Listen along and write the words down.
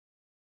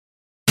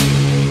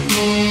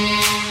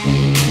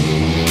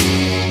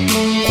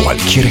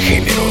cualquier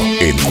género,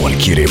 en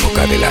cualquier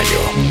época del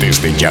año.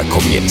 Desde ya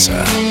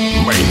comienza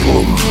Main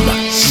Room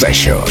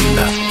Session.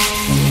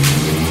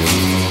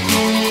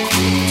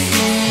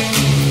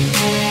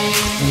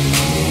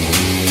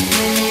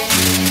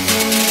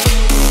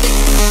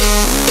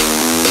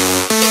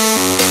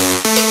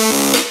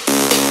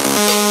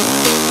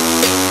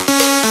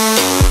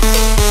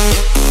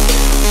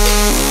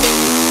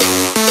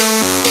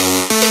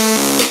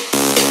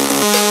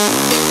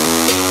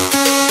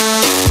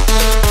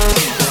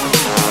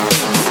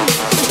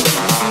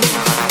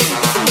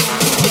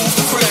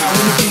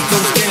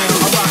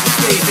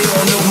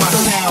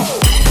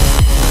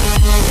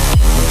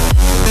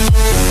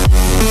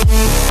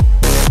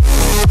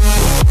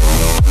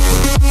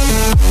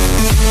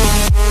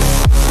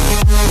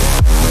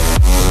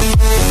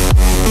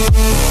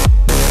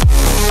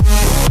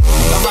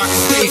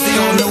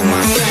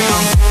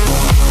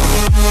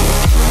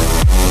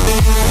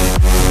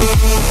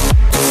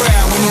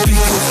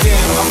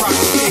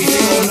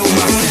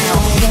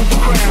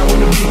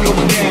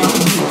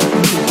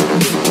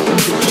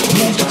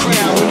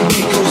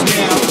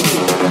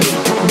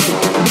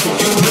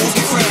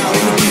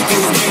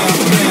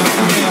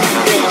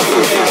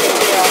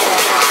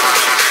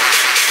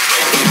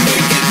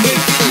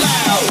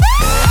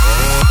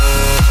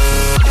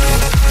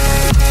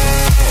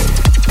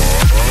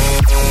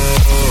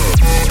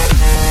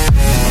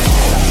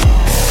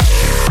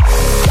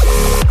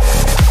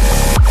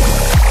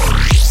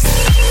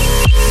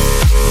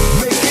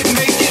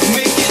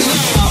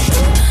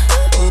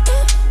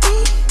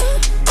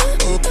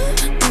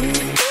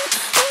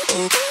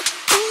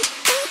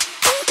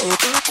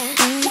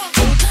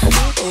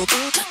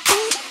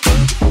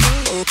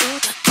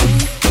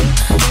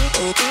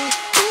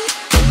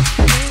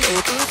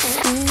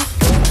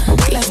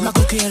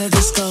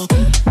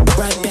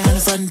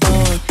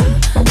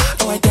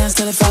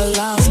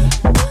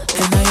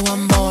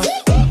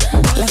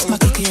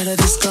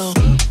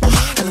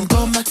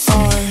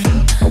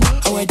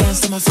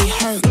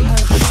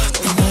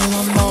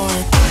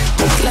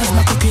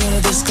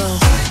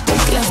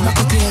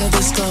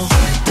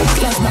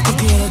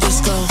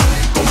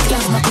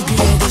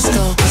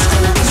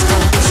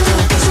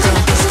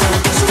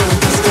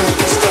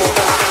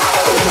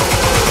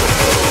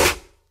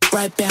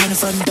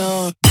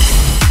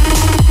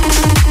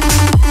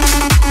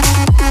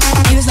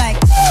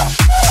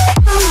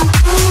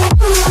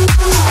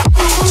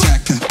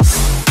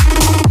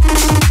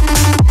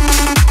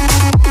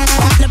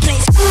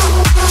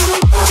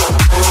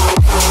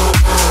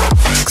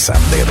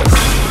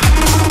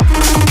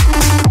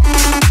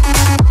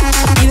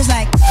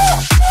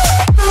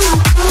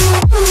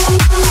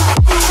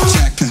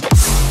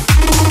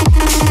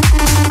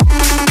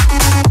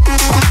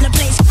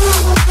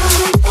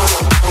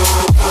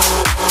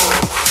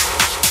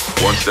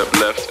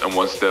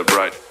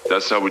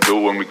 That's how we do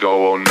when we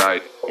go all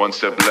night. One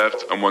step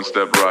left and one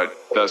step right.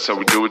 That's how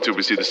we do it till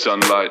we see the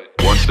sunlight.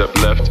 One step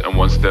left and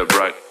one step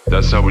right.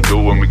 That's how we do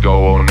when we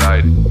go all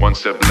night. One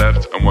step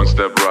left and one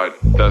step right.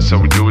 That's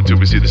how we do it till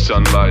we see the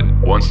sunlight.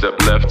 One step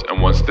left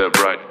and one step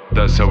right.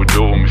 That's how we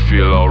do it when we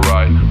feel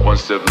alright. One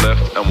step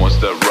left and one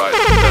step right.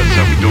 That's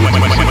how we do it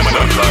till we see the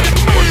sunlight.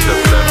 One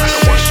step left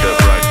and one step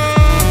right.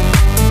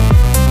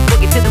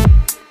 Boogie to the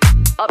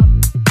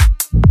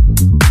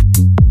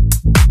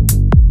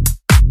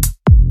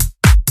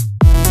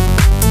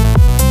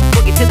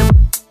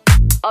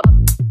up.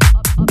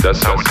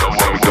 That's how we do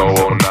when we go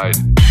all night.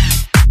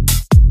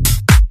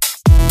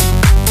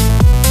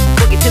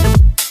 Boogie to the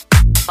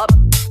up.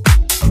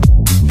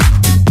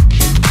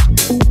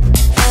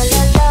 La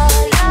la la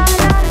la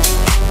la.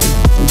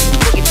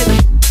 Boogie to the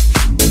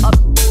up.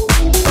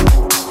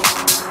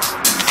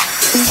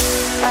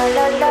 La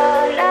la la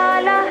la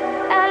la.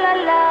 La la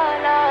la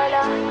la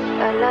la.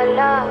 La la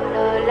la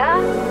la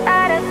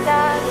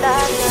la.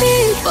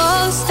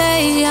 People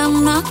say I'm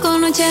not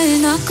gonna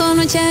change, not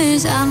gonna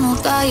change. I know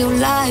that you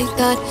like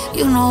that.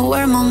 You know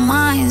where my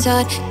mind's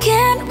at.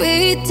 Can't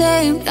be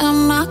tamed.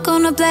 I'm not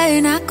gonna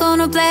play, not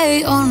gonna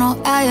play. Oh no,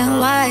 I ain't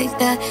like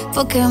that.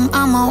 Fuck him,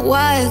 I'm a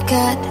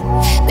wildcat.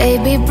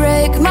 Baby,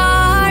 break my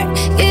heart.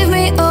 Give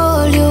me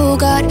all you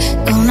got.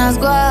 Don't ask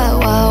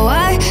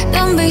why.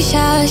 Don't be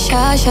shy,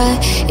 shy, shy.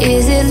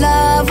 Is it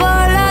love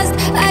or lust?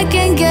 I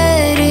can't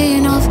get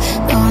enough.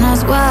 Don't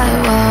ask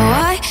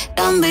why.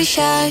 Don't be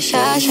shy,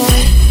 shy, shy.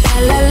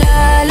 La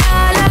la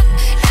la la.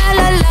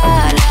 La la la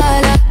la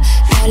la.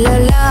 La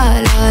la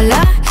la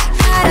la.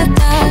 Da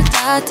da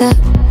da da.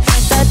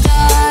 Da da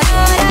da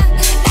da.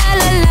 La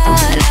la la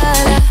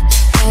la.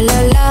 La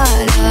la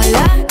la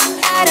la.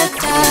 Da da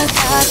da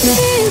da.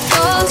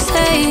 People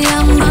say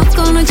I'm not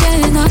gonna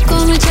change, not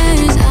gonna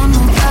change. I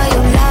know how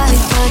you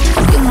like that.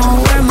 You know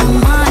where my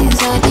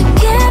mind's at.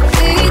 Can't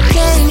be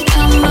tamed.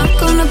 I'm not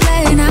gonna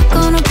play, not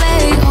gonna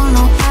play. Oh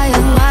no, I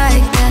ain't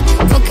like that.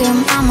 Fuck him,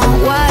 I'm a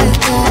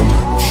wildcat.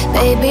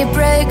 Baby,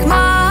 break my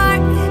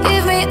heart.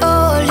 Give me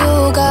all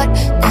you got.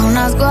 Don't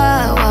ask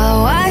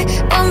why.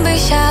 Don't be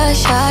shy,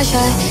 shy,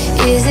 shy.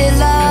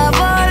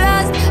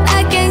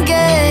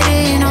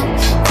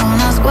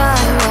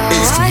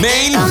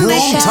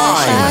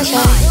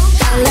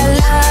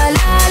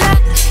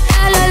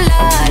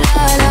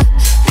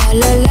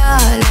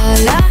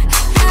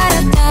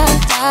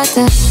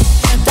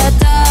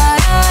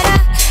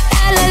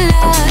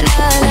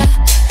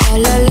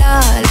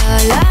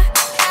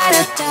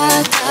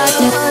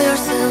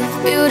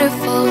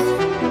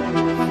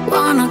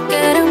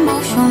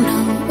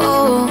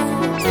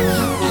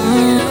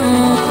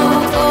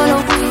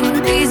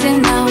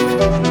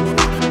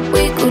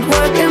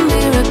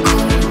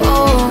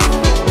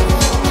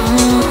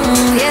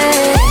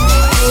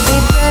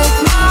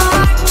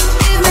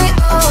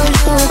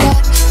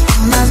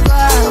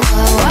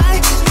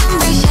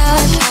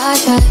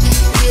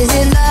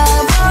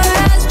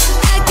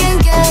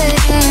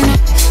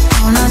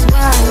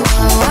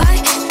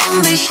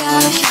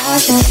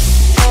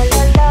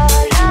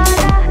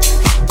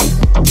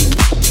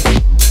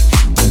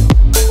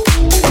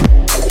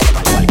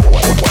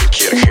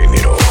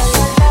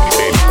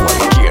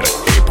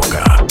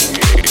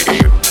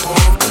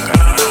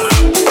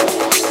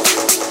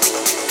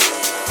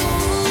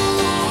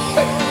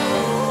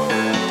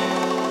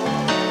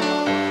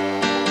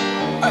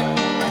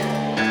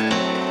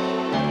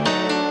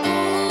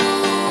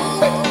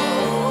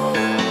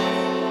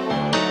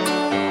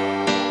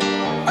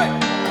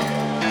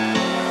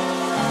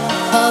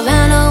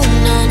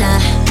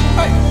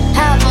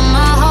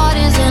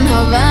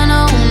 Havana,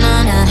 ooh,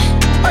 nah, nah.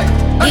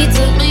 He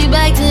took me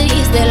back to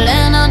East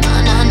Atlanta,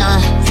 nah, nah, nah.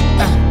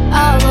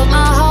 All of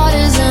my heart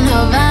is in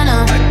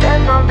Havana.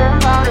 There's something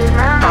about his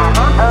man,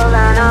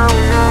 Havana,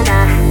 ooh, nah,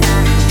 nah.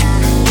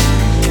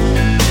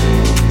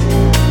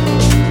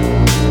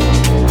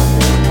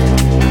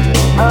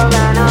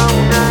 Havana,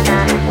 ooh, nah,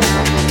 nah.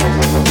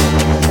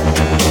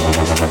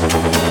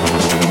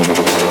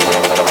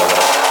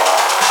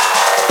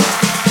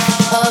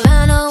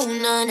 Havana, ooh,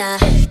 nah, nah.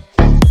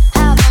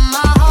 Half of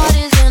my heart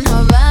is in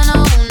Havana,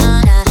 ooh, nah,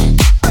 nah.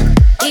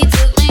 He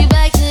took me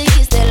back to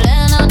East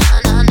Atlanta, nah,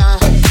 nah, nah.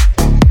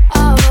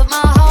 All of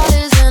my heart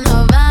is in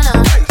Havana.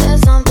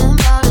 There's something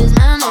about his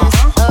manners,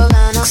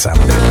 Havana.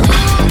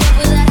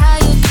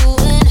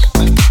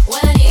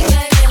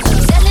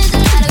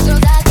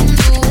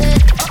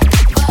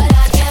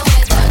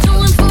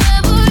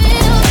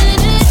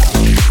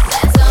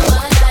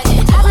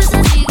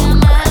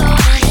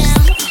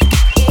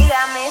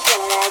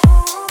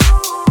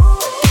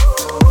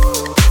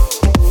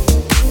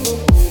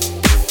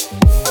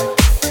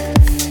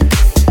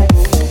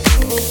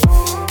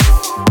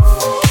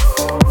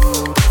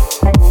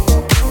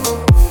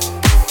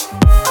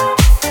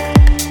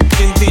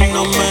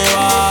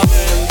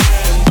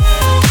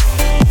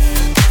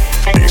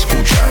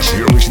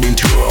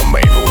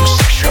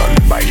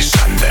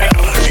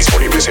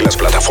 En las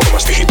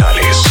plataformas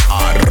digitales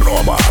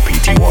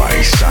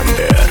 @PTY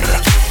Sander.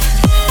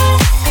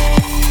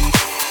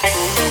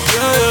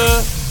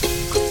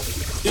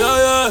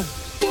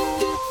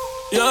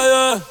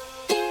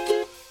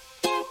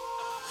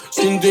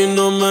 Sin ti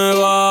no me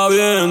va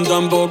bien,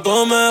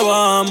 tampoco me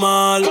va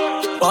mal.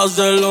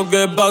 Pase lo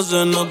que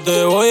pase, no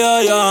te voy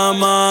a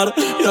llamar.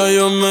 Ya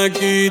yo me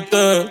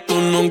quité, tú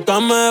nunca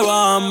me vas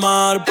a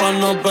amar. Pa'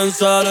 no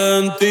pensar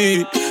en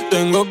ti,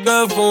 tengo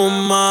que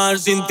fumar.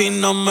 Sin ti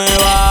no me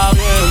va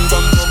bien,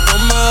 tampoco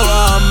me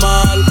va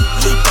mal.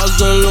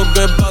 Pase lo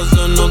que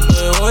pase, no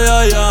te voy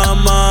a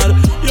llamar.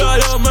 Ya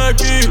yo me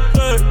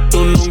quité, tú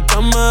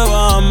nunca me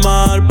vas a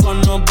amar. Pa'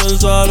 no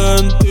pensar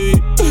en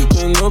ti,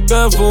 tengo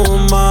que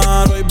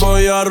fumar. Hoy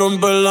voy a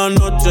romper la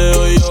noche,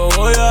 hoy yo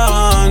voy a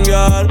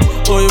janguear.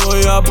 Hoy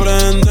voy a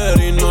aprender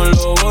y no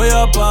lo voy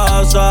a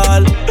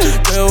pasar.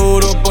 Te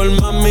juro por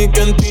mami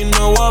que en ti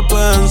no voy a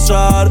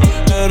pensar.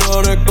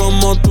 Errores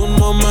como tú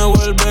no me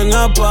vuelven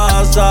a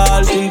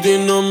pasar. Sin ti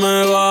no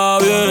me va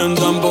bien,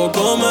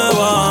 tampoco me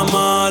va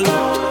mal.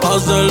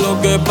 Pase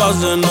lo que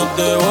pase, no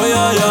te voy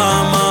a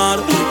llamar.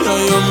 Ya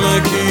yo me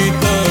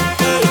quité,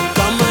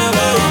 nunca me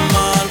va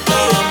mal,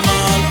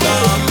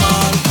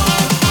 mal.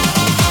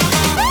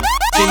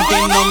 Sin ti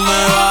no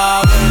me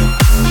va bien.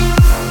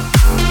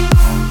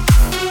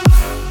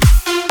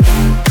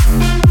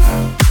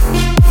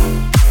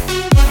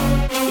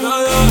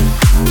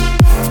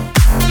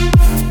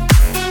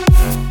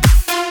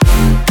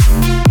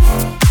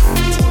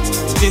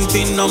 Sin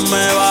ti no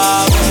me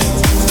va bien.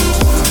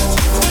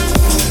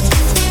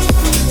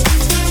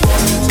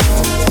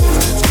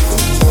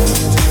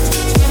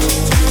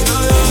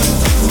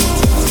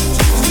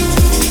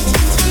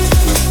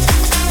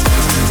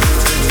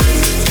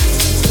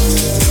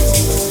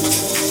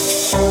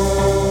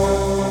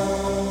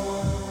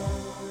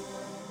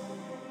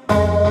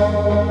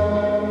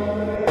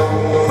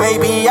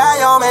 Baby, ya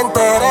yo me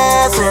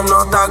enteré, se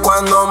nota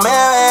cuando me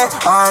ves.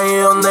 Ahí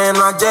donde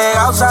no has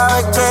llegado,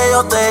 sabes que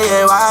yo te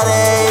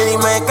llevaré. Y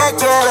dime qué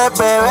quieres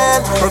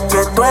beber, es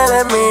que tú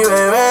eres mi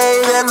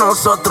bebé. Y de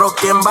nosotros,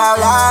 ¿quién va a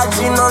hablar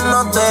si no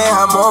nos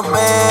dejamos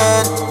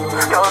ver?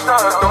 Yo te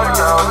doy,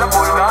 yo te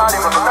pulgar y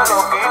me ponte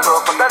loquito,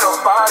 ponte los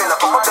paris, la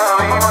copa de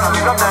vino, los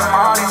libros de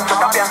mari. Tú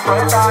estás bien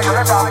suelta, yo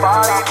le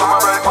tapari. Tú me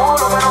ves el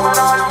culo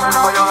fenomenal,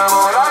 pues yo debo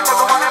volarte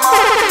como animal.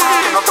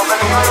 Si no toca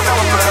el mío, yo te voy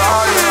a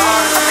esperar.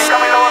 Así que a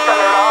mí lo voy a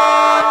celebrar.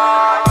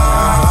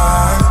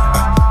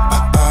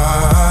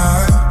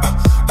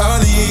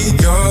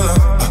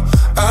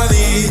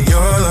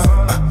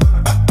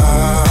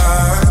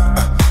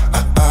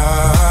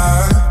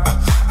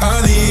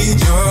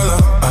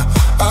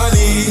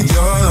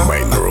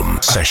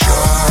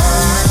 Session.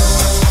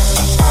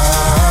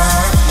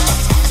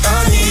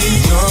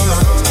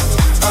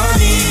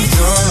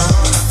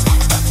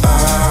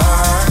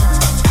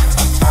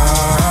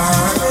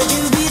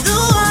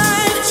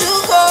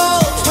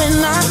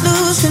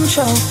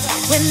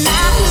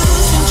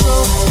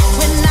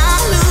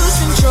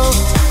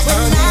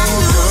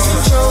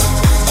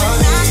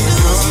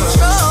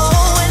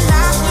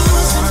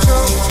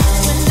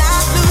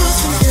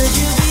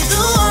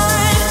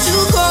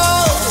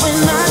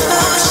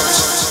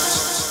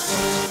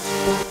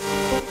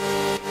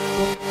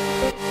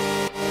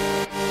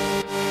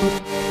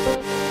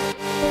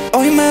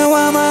 Hoy me voy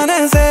a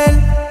amanecer,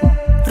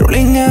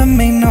 rolling en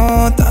mi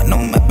nota. No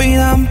me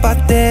pidan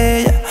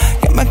pastillas,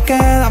 que me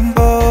quedan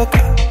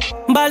pocas.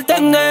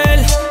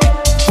 Bartender,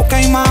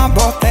 Busca y más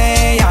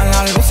botellas,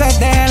 las luces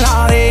de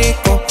la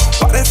disco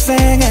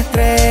parecen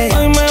estrellas.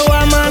 hoy me voy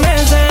a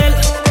amanecer,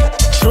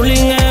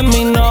 rolling en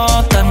mi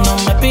nota. No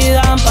me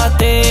pidan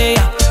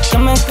pastillas, que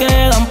me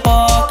quedan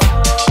pocas.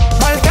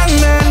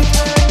 Bartender,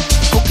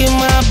 Busca y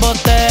más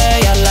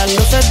botellas, las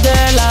luces de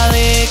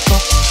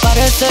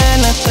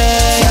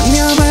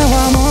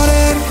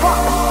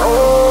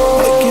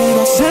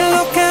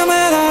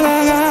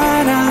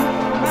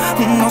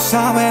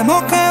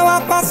sabemos qué va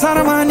a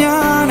pasar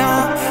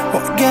mañana.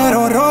 Hoy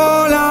quiero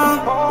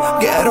rola,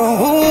 quiero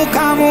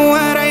buscar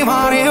mujeres y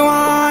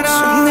marihuana.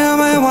 Si un día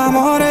me voy a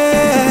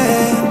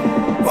morir,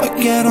 hoy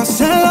quiero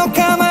hacer lo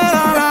que me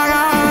da la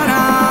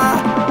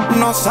gana.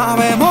 No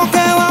sabemos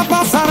qué va a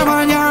pasar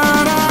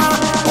mañana.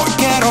 Hoy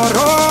quiero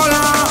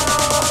rola,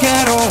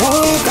 quiero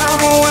buscar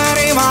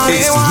mujeres y marihuana.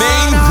 It's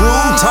main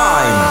room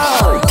time.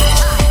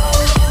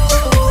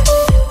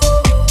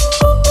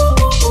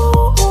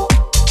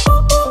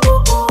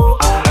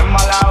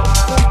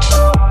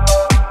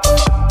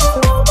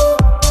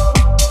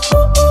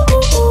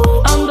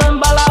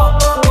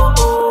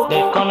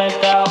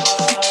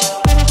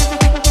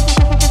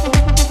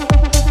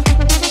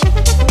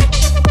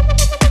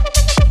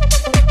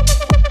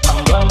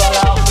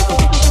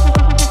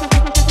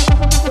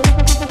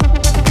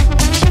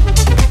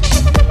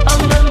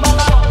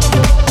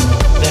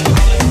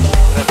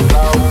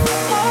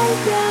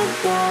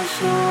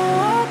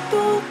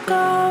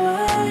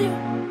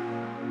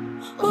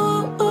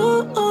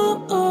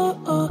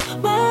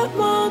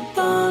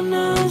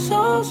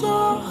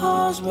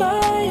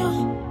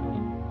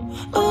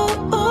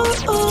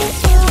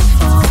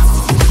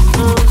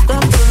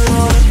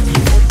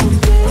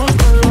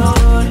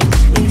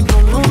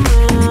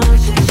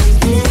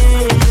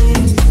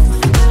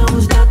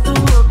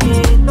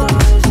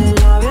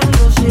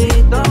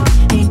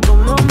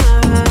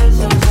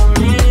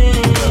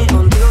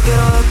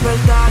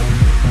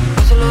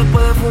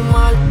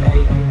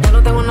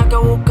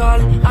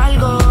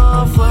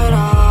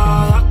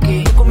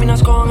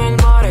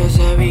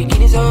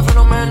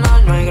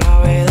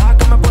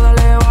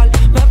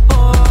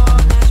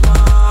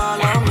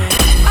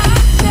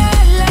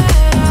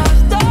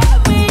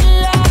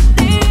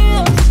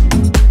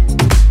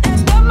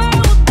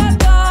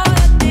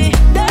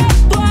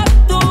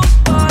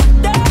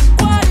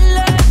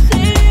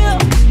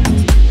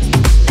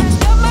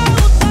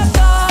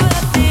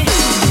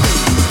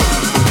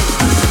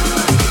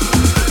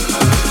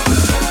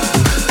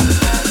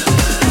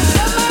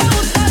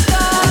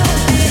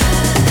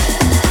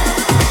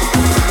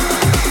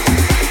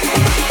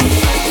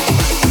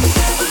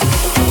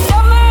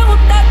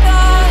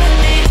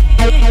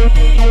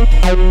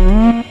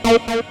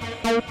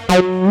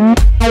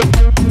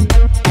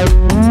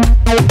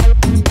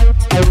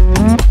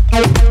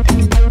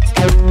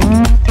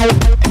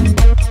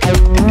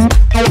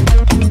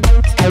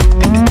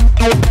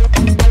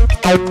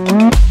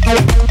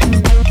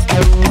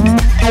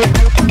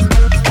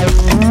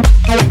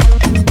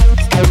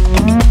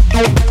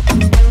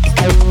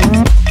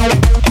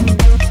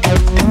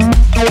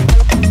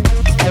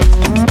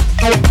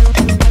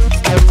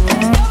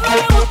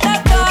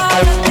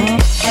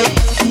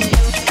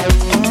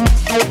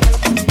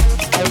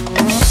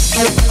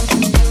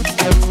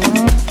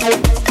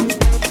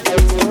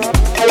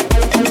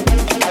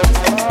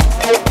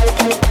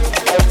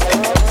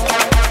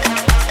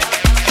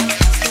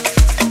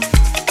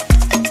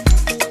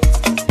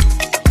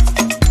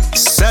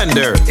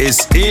 Is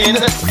in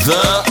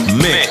the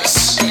mix.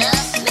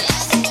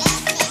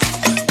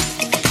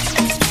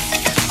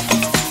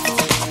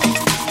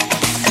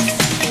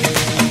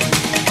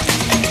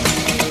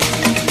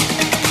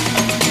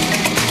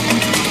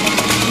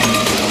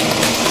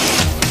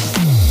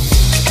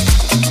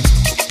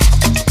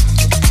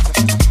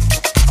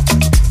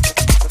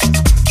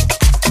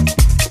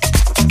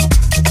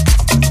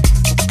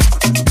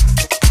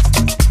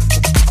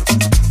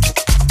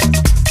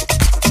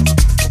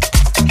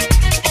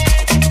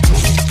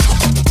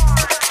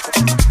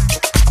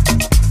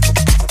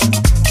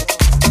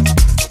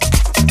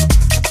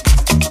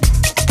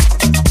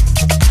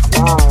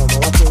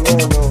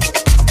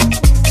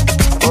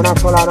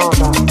 La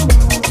nota.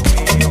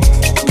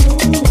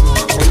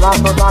 El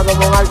vaso está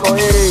como un arco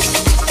iris.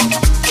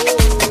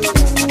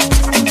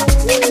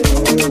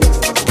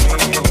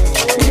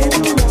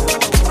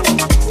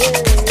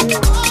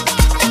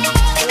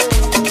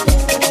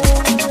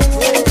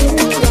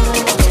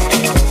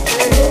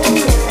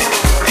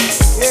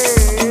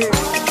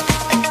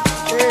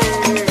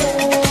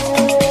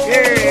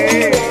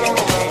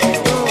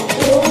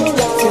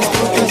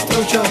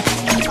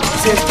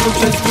 Si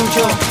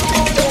escucho,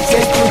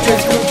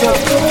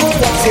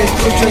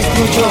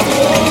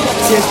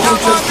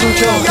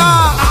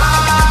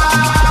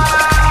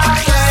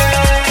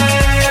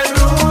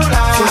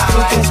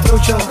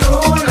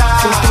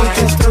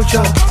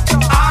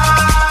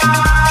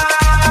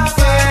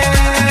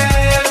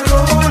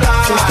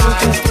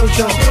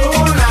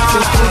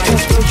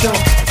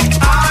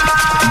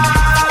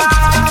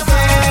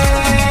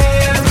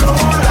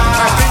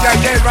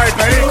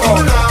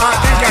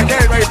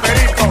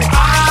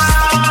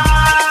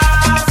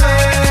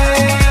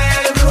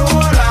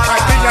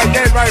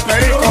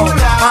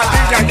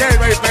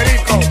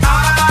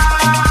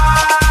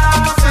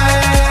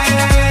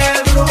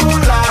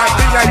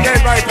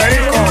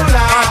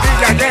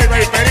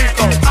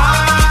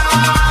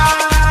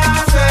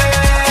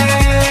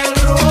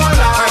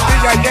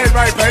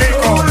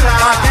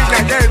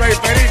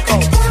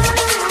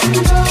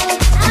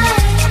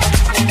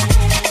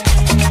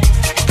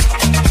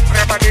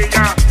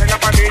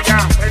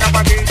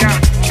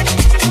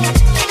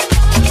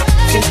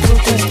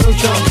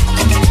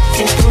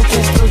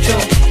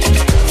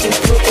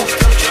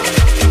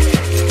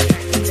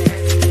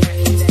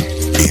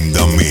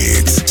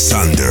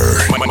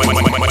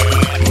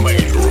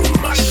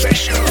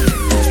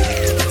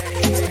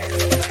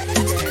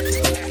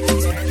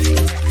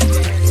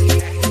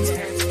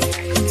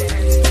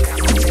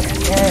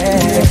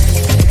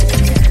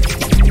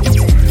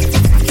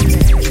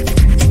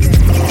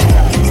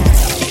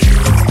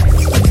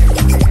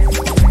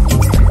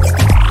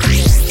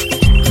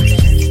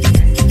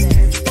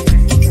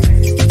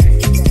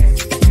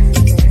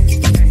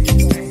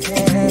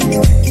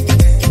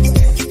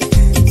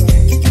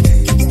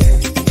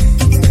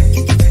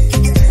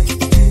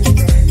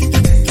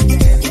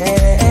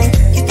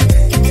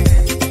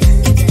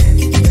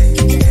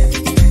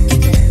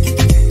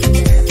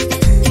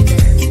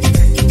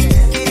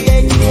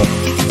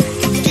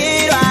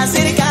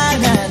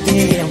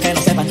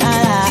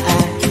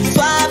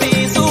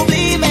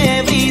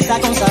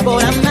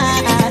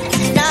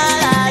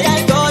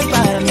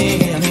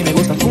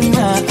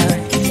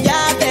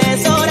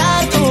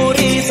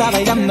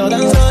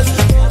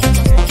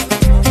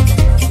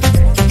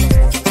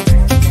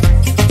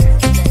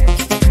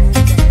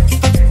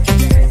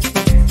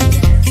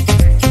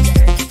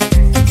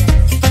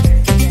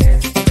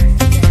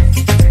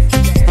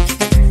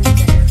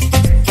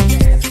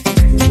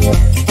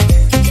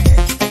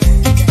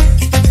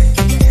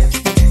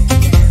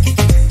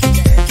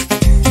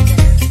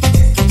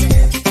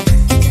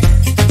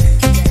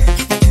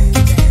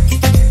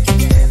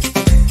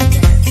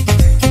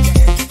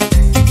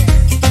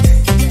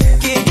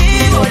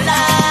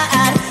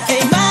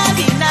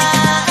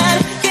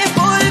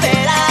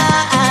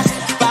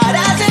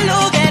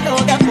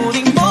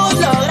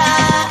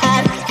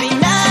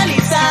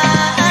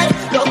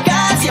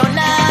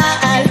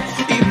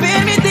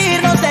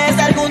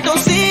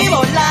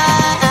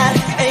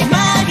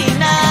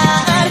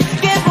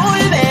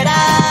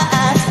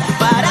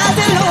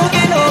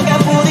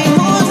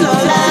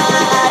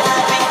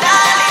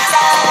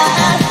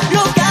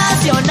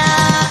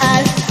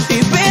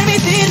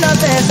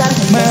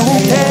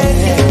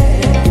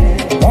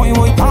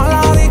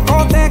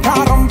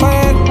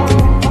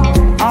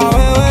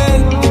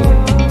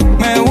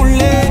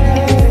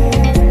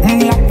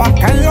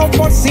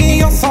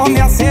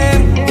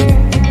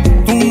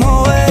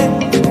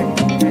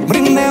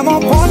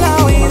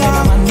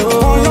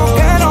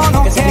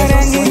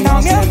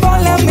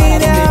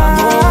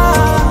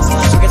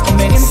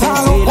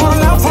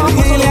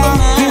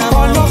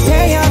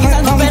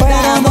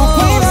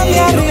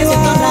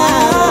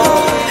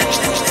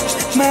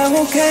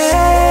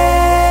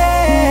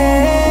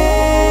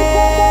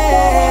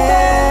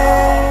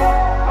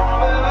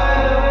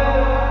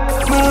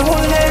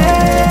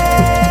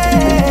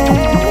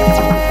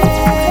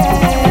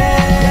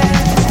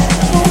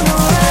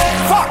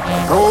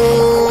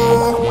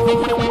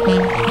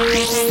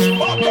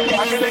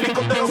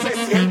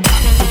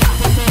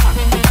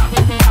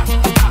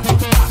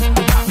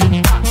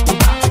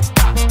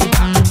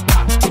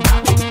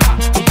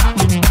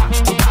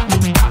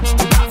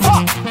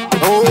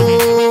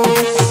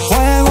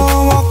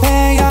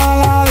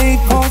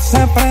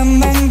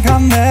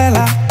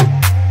 candela.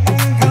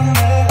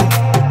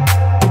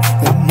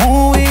 La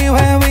movie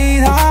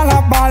bebida,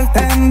 la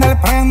bartender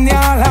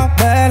prendía la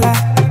vela.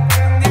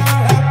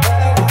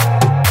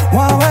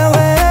 Voy a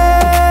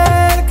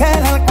beber que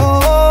el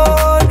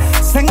alcohol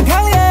se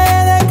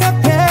encaliente, que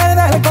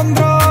pierde el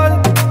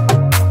control.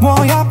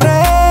 Voy a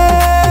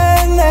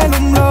prender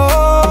un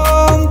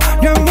blon.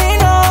 Yo en mi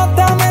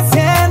nota me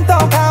siento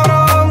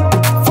cabrón.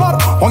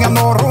 Hoy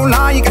ando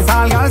rula y que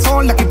salga el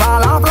sol. De aquí para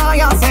la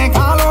playa hace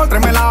calor.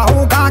 Tráeme la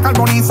juca,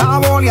 carboniza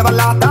sabor y a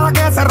darle hasta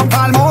que se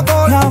rompa el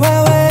motor. Y a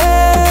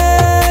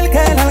beber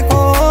que el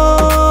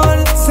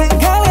alcohol se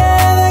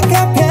encaliente, que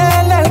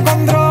pierde el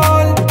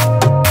control.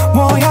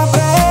 Voy a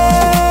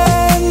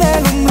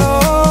prender un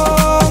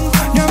blon.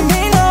 Yo en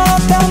mi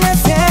nota me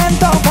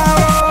siento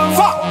cabrón.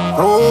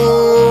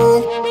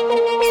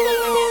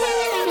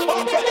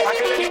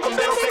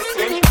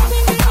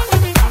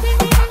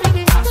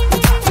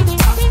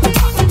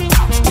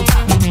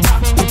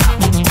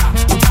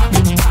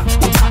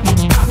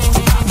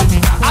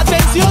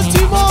 Atención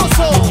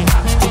chimoso,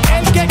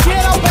 el que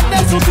quiera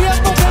perder su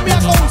tiempo que me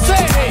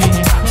aconseje.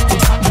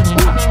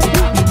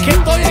 Que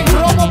estoy en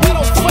robo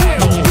pero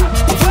feo,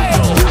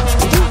 feo.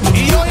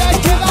 Y hoy hay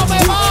que darme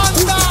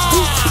banda.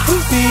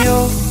 Y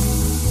yo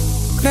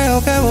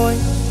creo que voy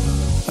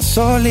a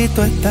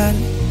solito estar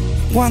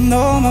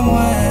cuando me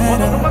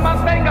muera. No me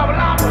mantenga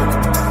hablando.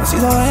 He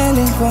sido el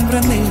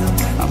incomprendido,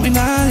 a mí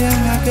nadie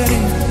me ha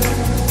querido,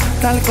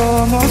 tal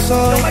como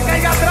soy. No me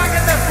caiga atrás que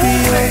te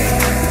Y fume.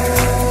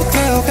 yo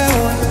creo que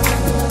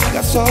voy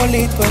a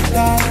solito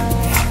estar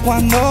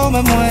cuando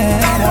me muera.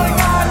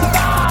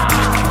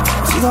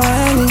 He sido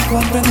el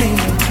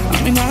incomprendido, a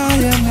mí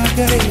nadie me ha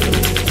querido,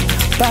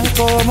 tal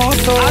como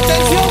soy.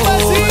 Atención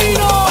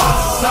vecino.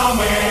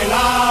 Pásame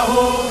la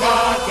juca,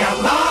 que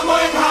andamos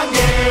en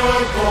jangueo,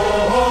 el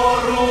cojo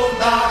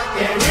ruta,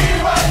 que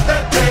viva el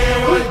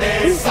teteo, el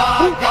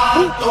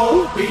desacato,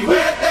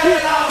 vívete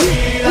la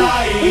vida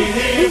y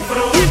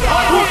disfruta.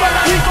 Ocupa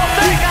la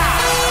discoteca.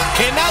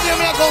 Que nadie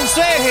me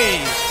aconseje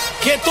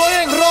que estoy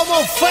en robo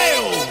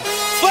feo,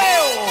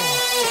 feo,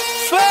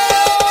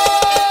 feo.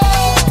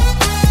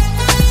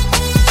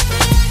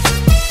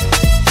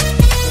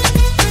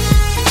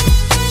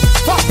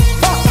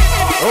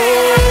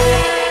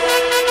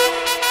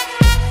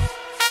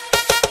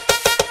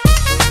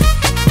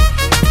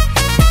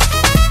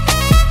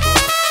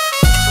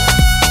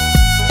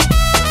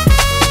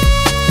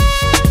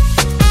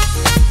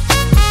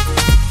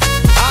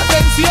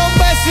 Atención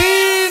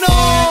vecino.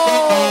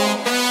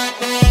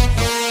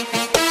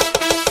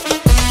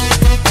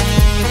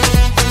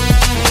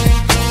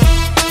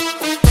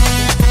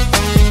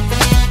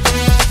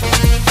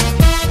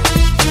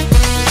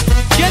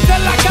 ¿Quién está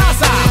en la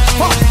casa?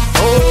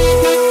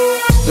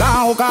 La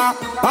juca,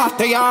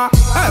 pastilla,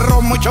 el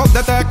ron, muchos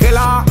de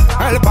tequila,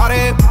 el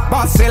pared,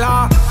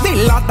 vacila,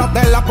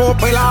 dilátate la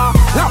pupila,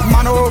 las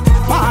manos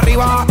para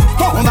arriba,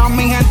 toda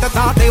mi gente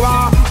está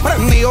activa,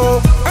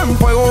 prendido en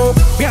fuego,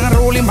 bien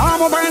ruling,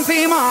 vamos por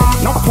encima.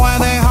 No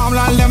puedes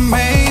hablar de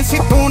mí si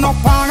tú no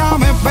pagas,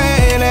 me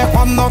pele.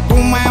 Cuando tú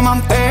me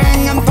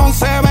mantengas,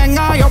 entonces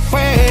venga yo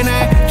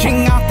pene.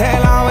 Chingaste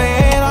la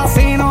veda,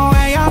 si no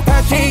ella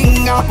te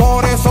chinga,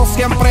 por eso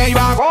siempre yo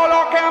hago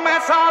lo que me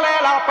sale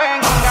la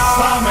penga.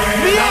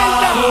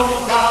 La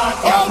juca,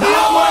 que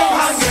andamos en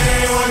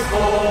jangueo, el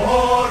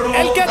cojo ruta,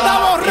 El que está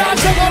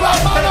borracho con la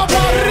mano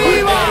para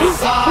arriba.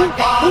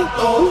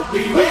 desacato,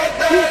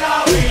 vívete la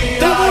vida.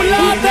 Te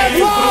burlaste, y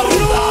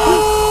disfruta.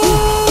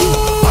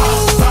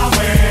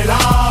 Pásame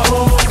la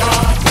juca,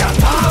 que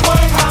andamos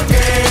en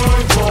jangueo,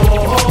 el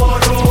cojo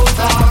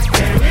ruta,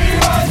 que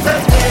viva el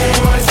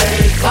teteo, el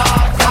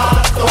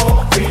desacato,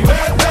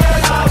 vívete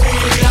la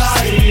vida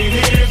y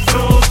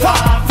disfruta.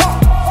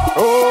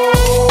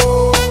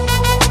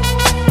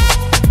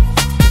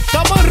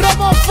 Estamos en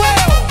robo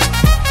feo.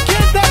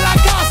 ¿Quién está en la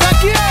casa?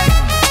 ¿Quién?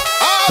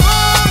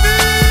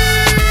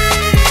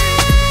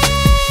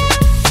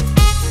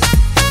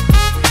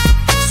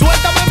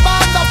 Suéltame en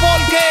banda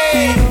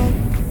porque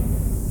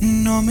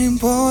No me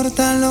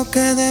importa lo que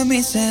de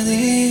mí se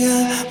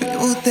diga, vive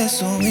usted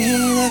su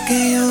vida,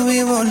 que yo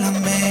vivo la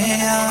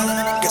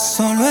mía. Que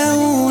solo es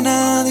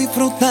una,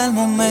 disfruta el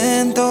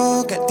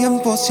momento, que el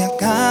tiempo se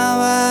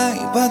acaba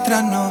y para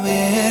atrás no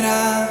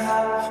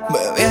viera.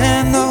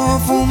 Bebiendo,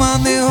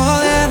 fumando y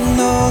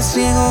jodiendo,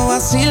 sigo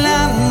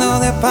vacilando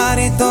de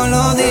party todos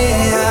los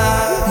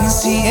días. Mi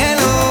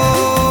cielo.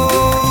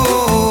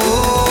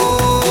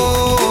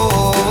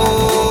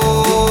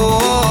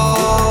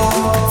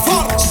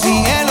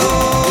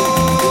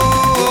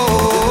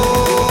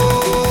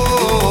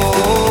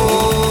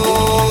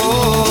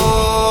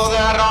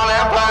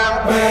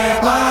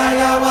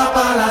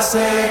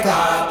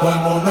 Seca, todo el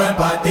mundo en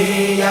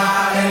patilla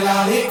en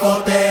la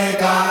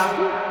discoteca.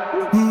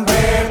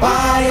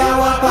 Pepa y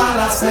agua para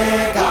la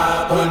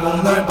seca, todo el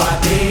mundo en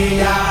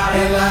patilla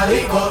en la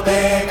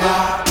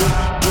discoteca.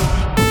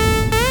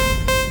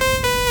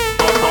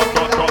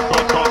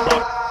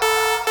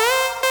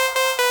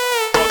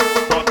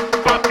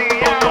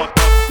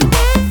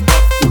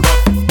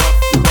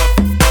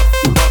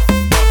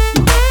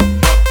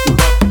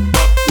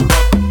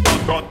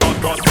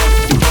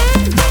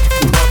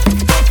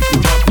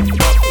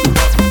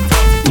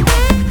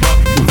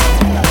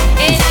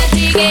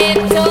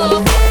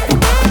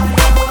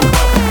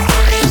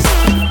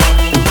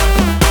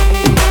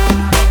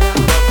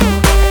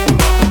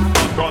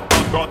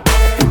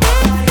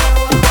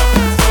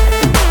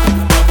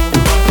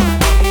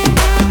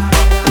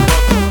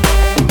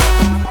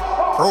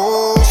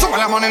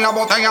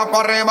 botella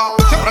para arriba.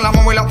 Siempre la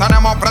móvil la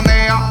tenemos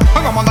prendida.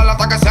 Vamos a darle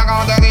hasta que se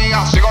haga de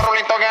día. Sigo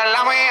rulito que es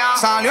la mía.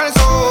 Salió el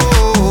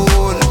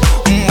sol,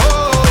 un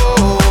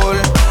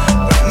gol.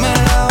 Tráeme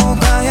la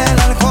boca y el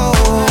alcohol.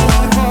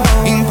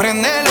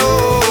 Impréndelo,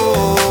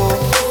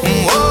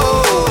 un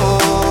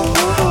gol.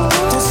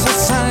 Esto se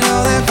salió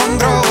de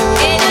control.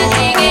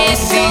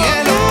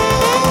 Síguelo.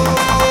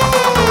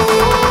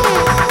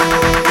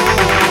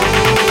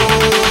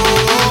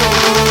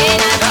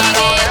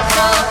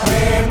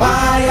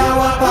 Prepara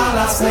agua para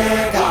la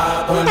seca.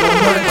 Todo el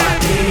mundo en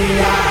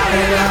pastilla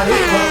en la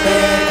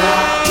discoteca.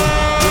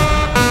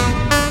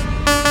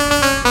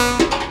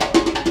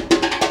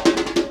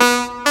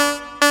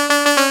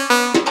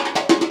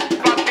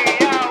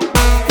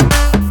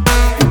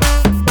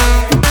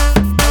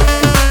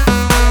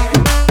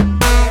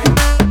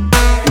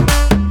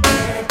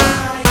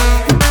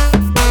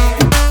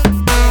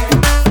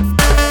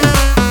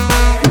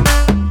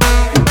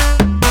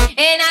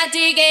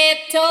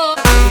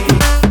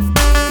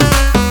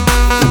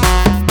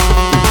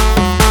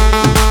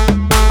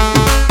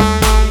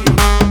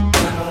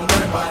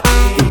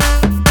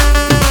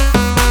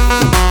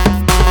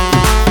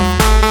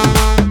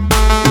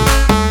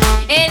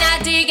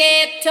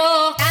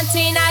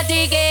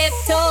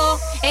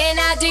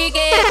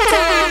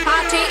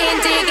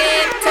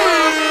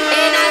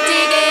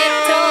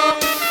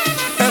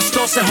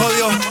 Esto se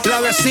jodió, la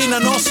vecina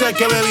no sé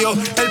qué bebió,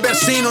 el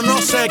vecino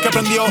no sé qué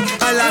prendió,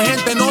 a la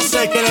gente no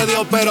sé qué le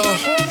dio, pero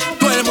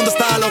todo el mundo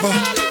está loco,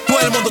 todo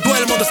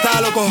el mundo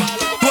está loco,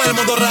 todo el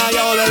mundo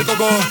rayado del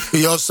coco,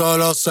 y yo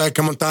solo sé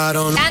que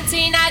montaron.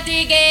 Dancing at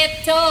the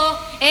ghetto,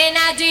 in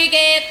at the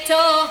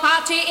ghetto,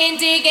 party in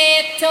the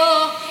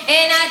ghetto,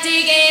 in at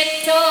the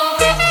ghetto.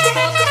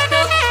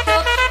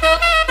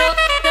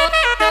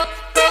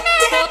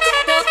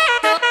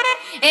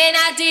 In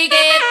at the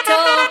ghetto.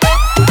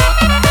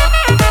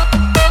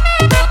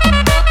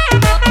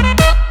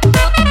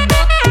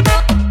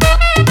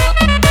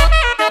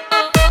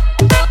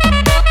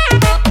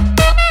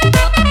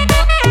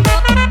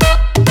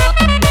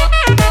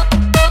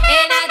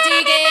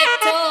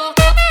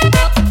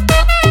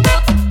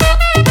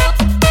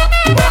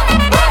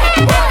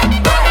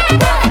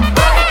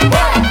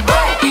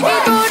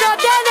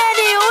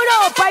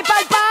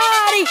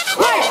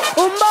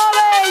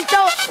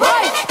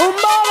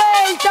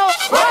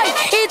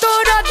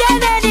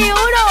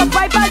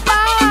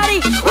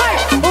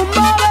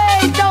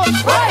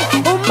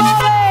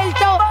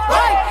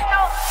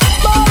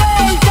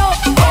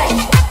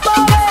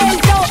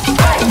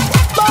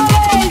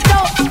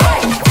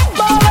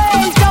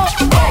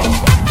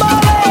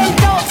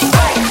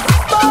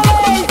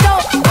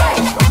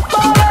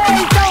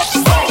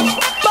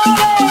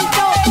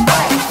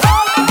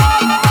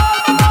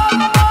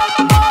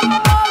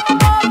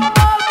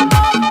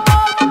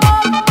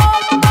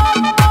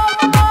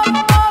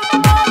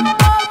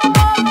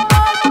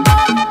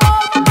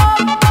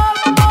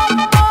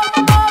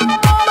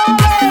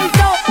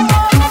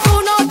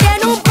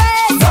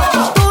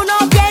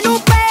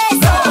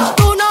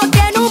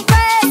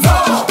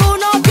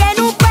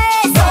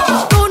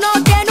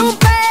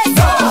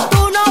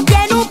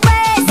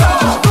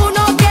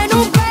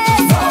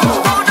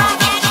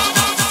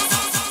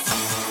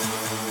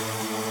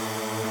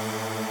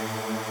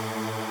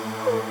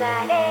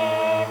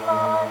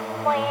 Jugaremos,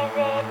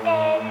 muévete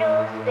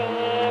luz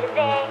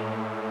verde.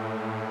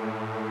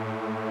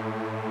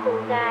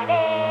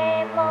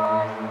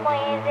 Jugaremos,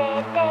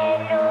 muévete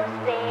luz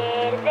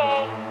verde.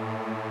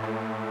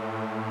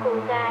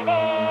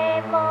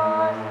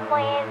 Jugaremos,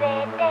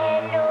 muévete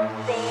luz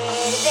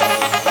verde.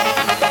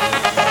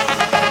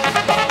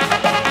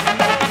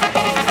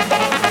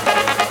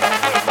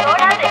 Es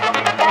hora de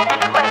comenzar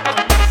el juego.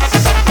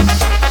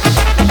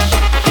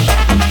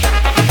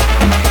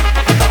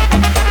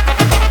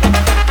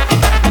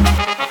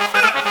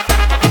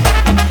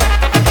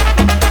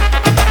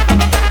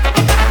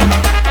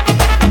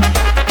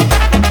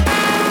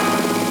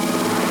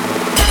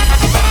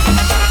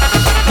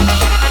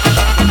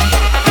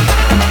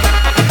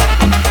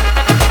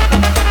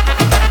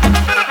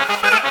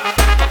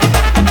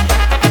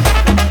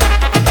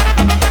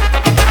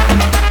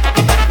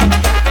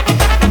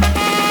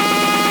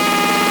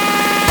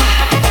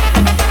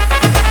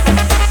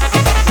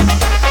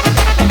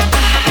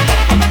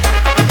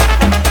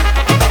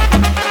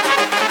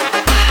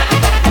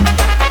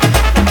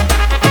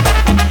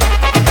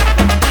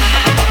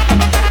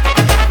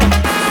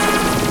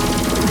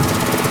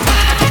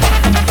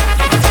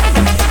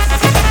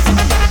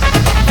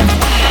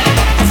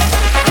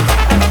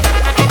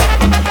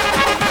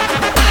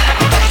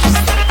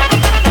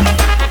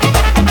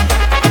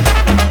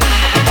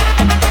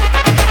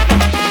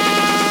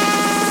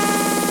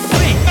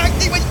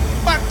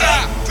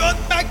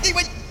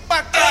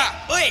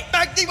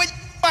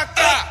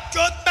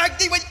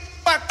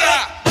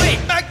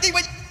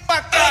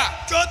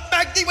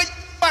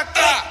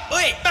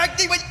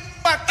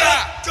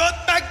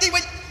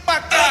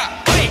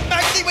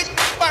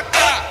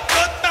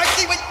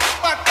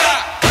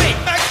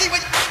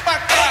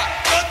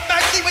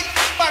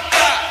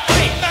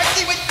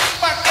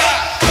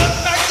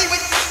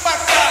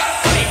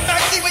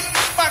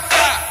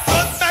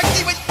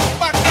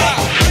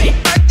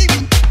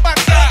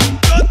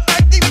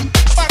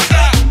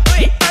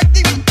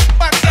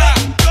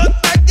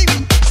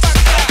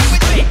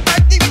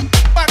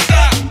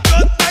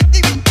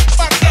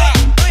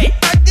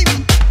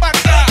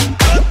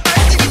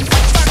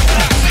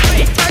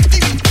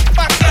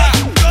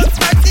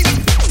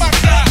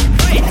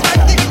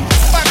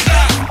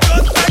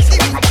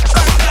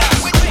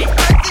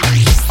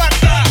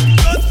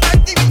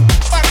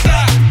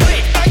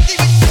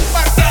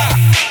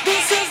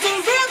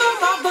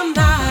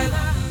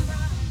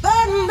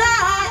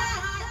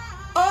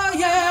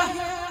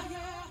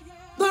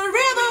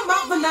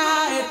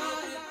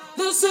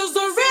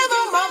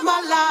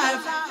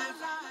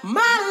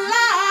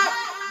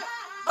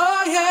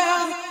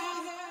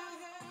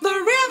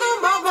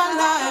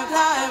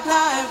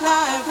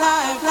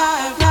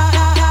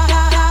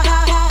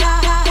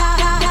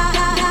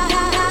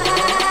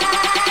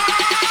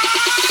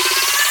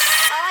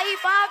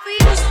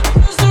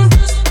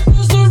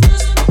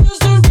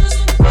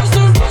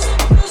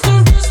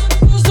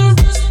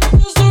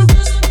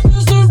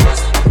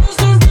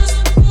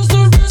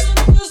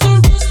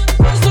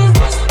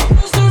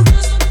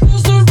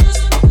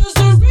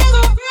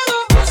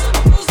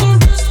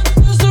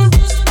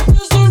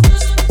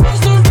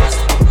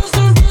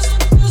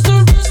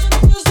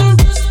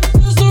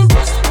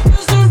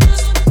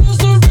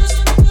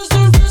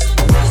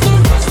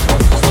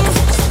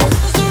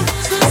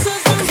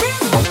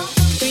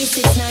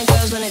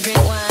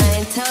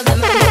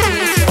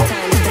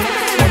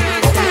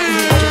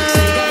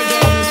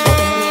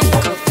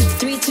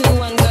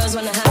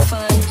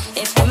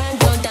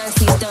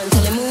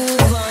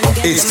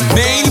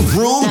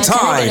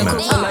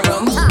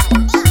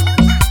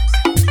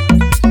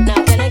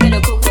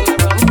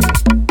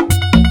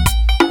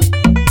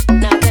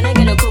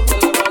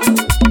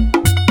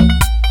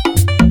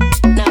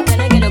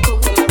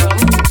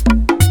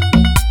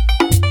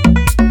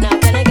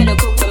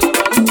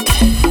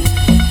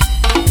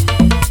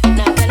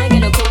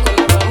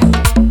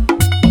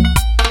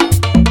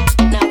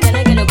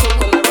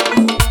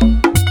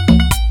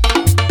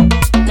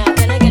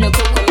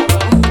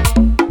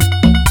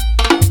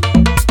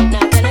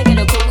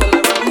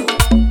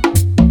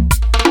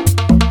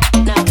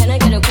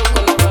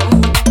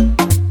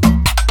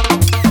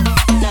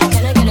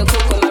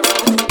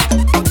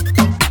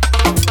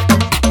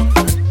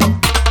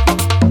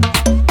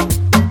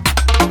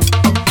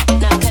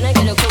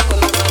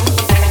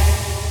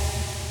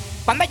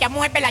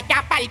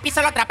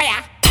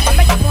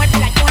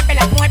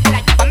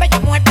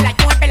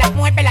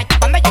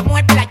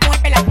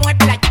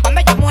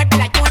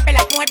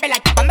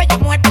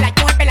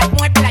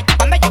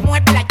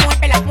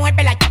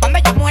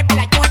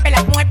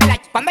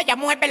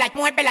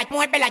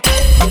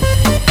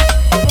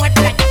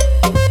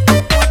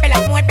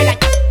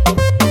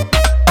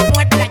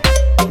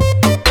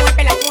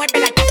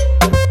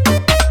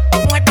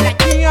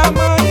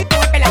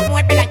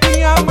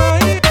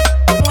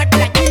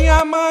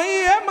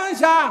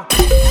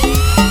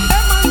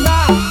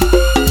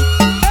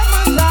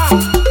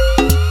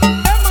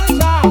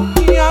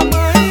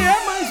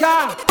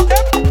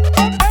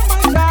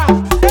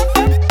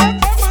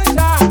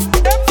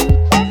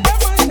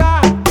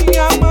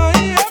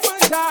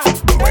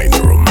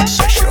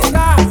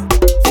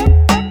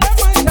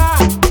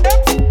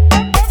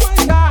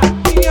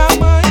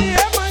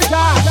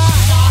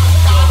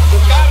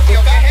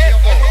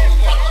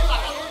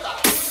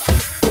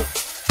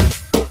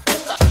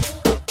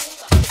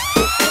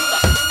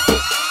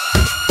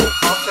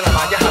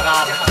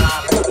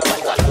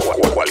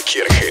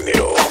 Cualquier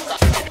género,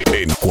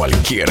 en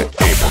cualquier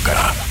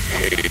época.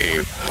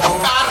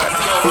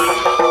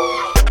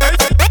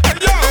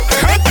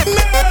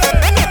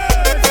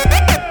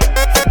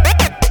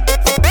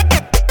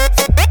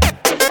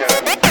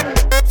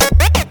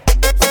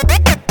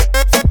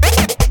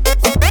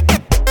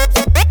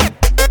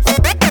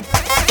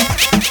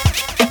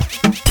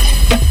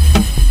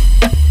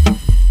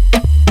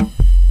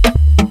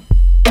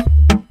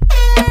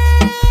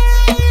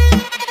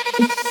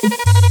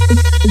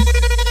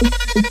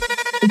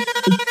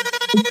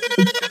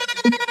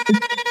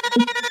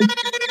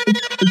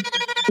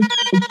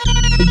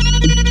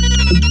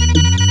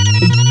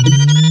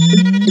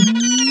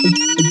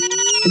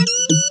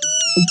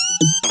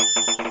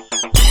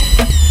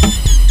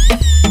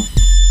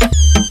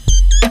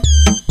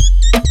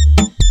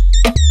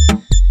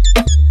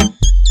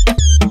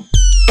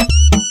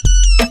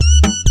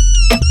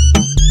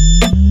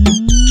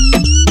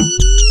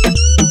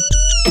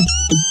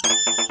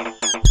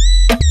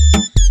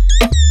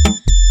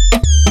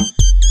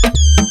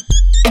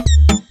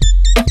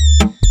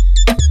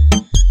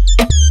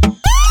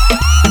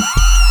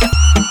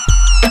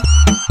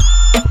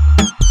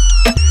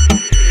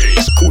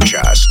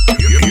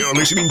 You're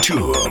listening to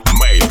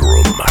Main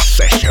Room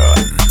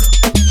Session.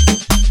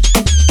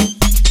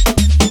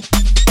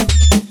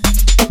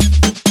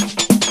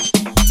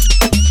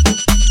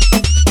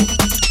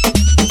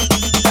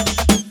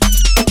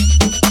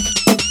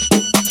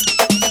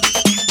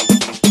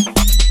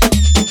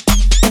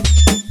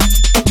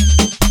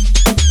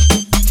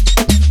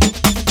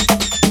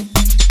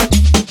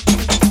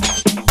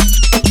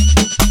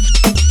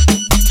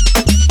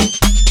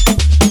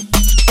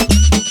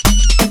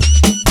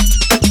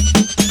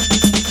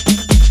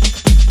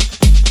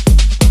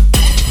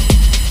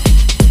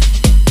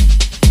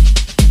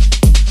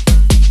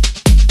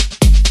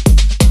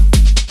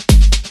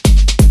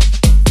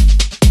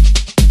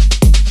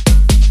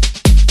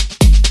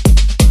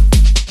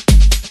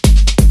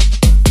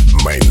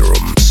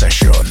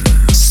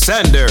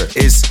 Sander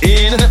is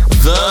in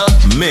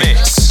the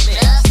mix.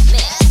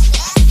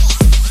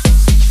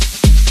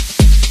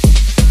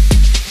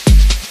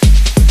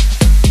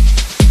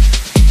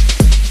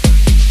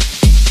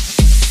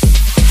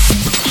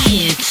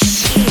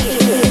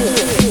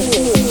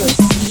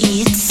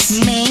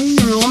 It's Main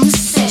Room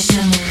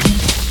Session.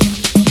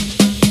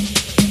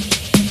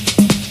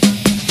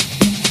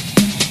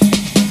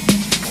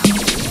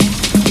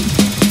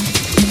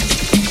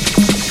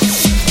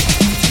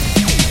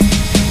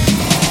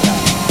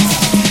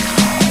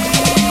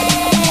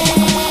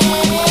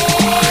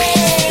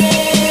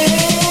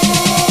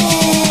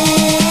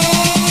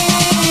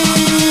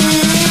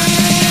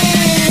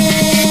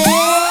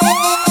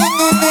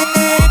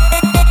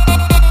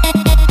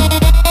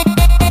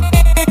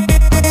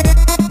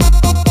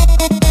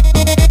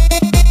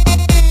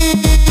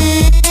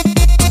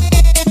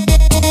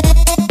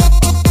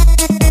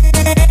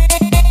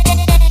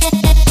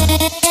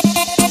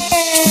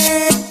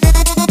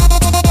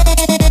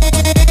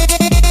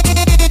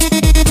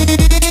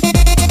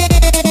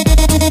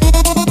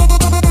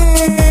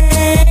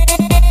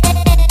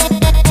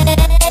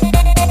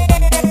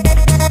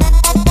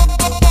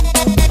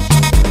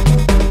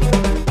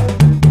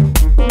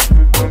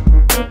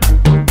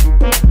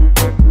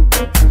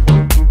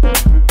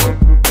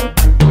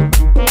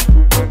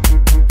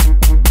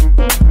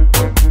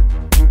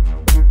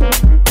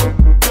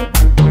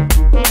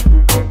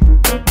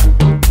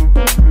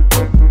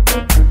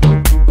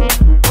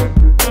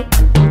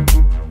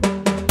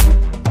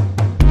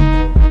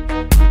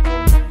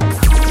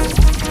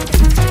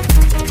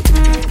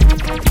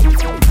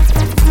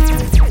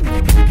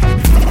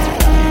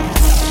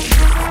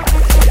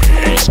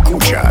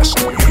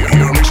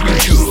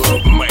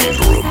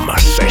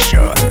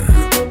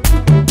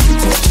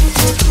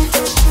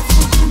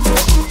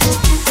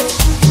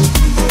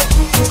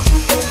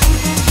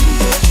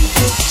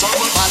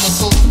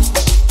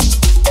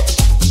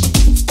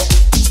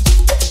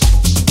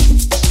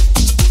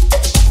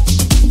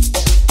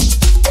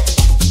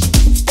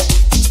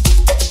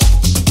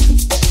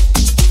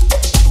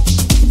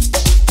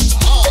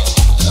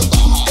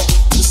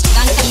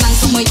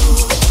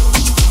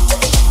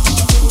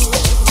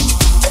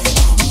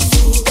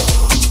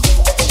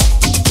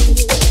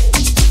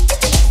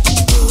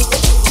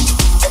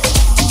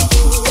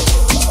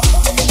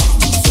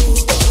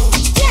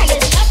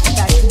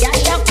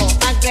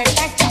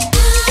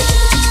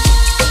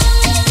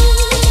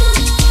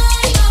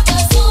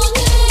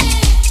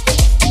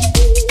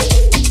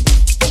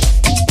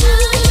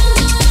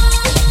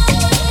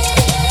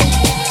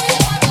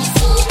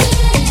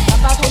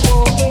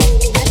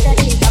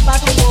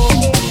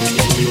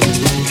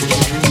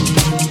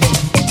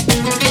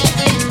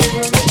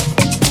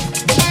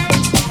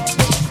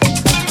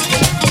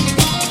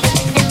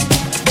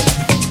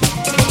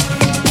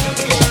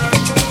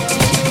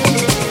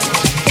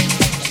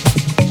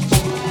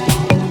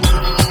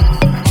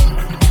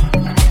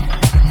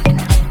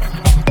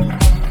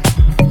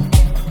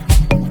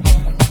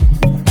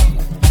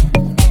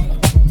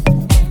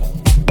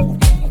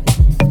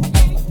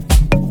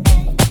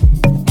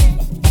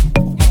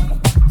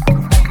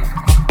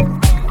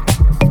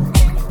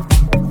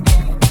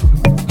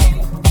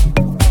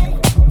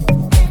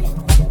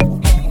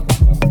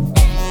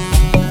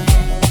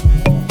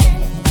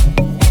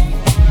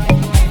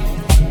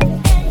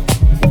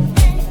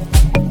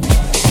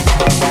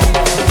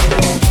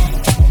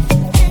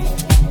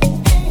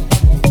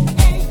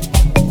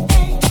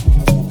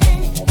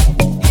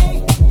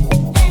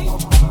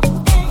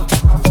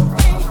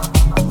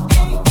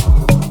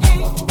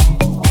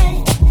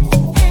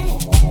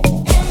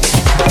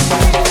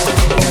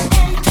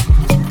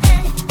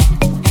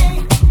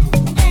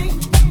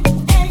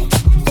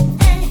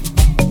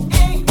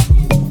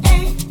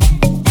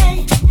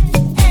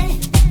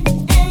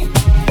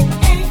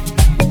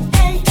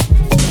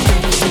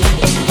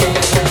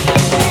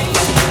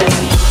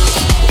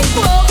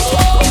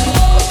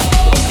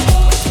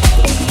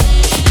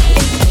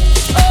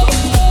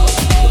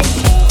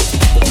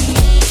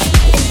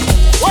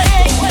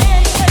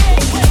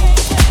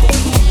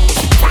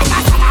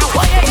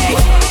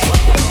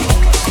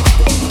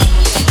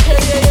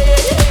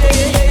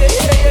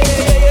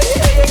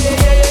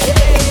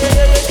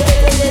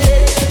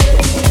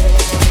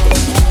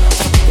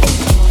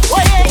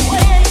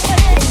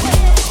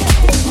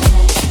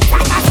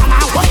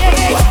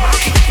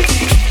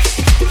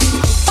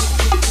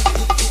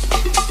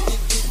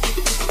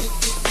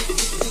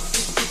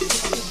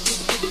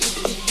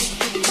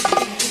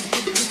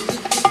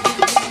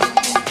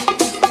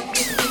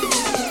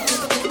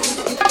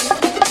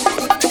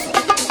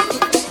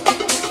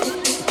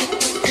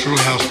 True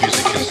house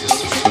music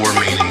consists of four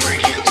main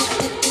ingredients: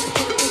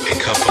 a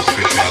cup of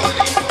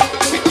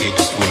spirituality, a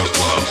tablespoon of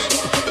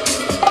love.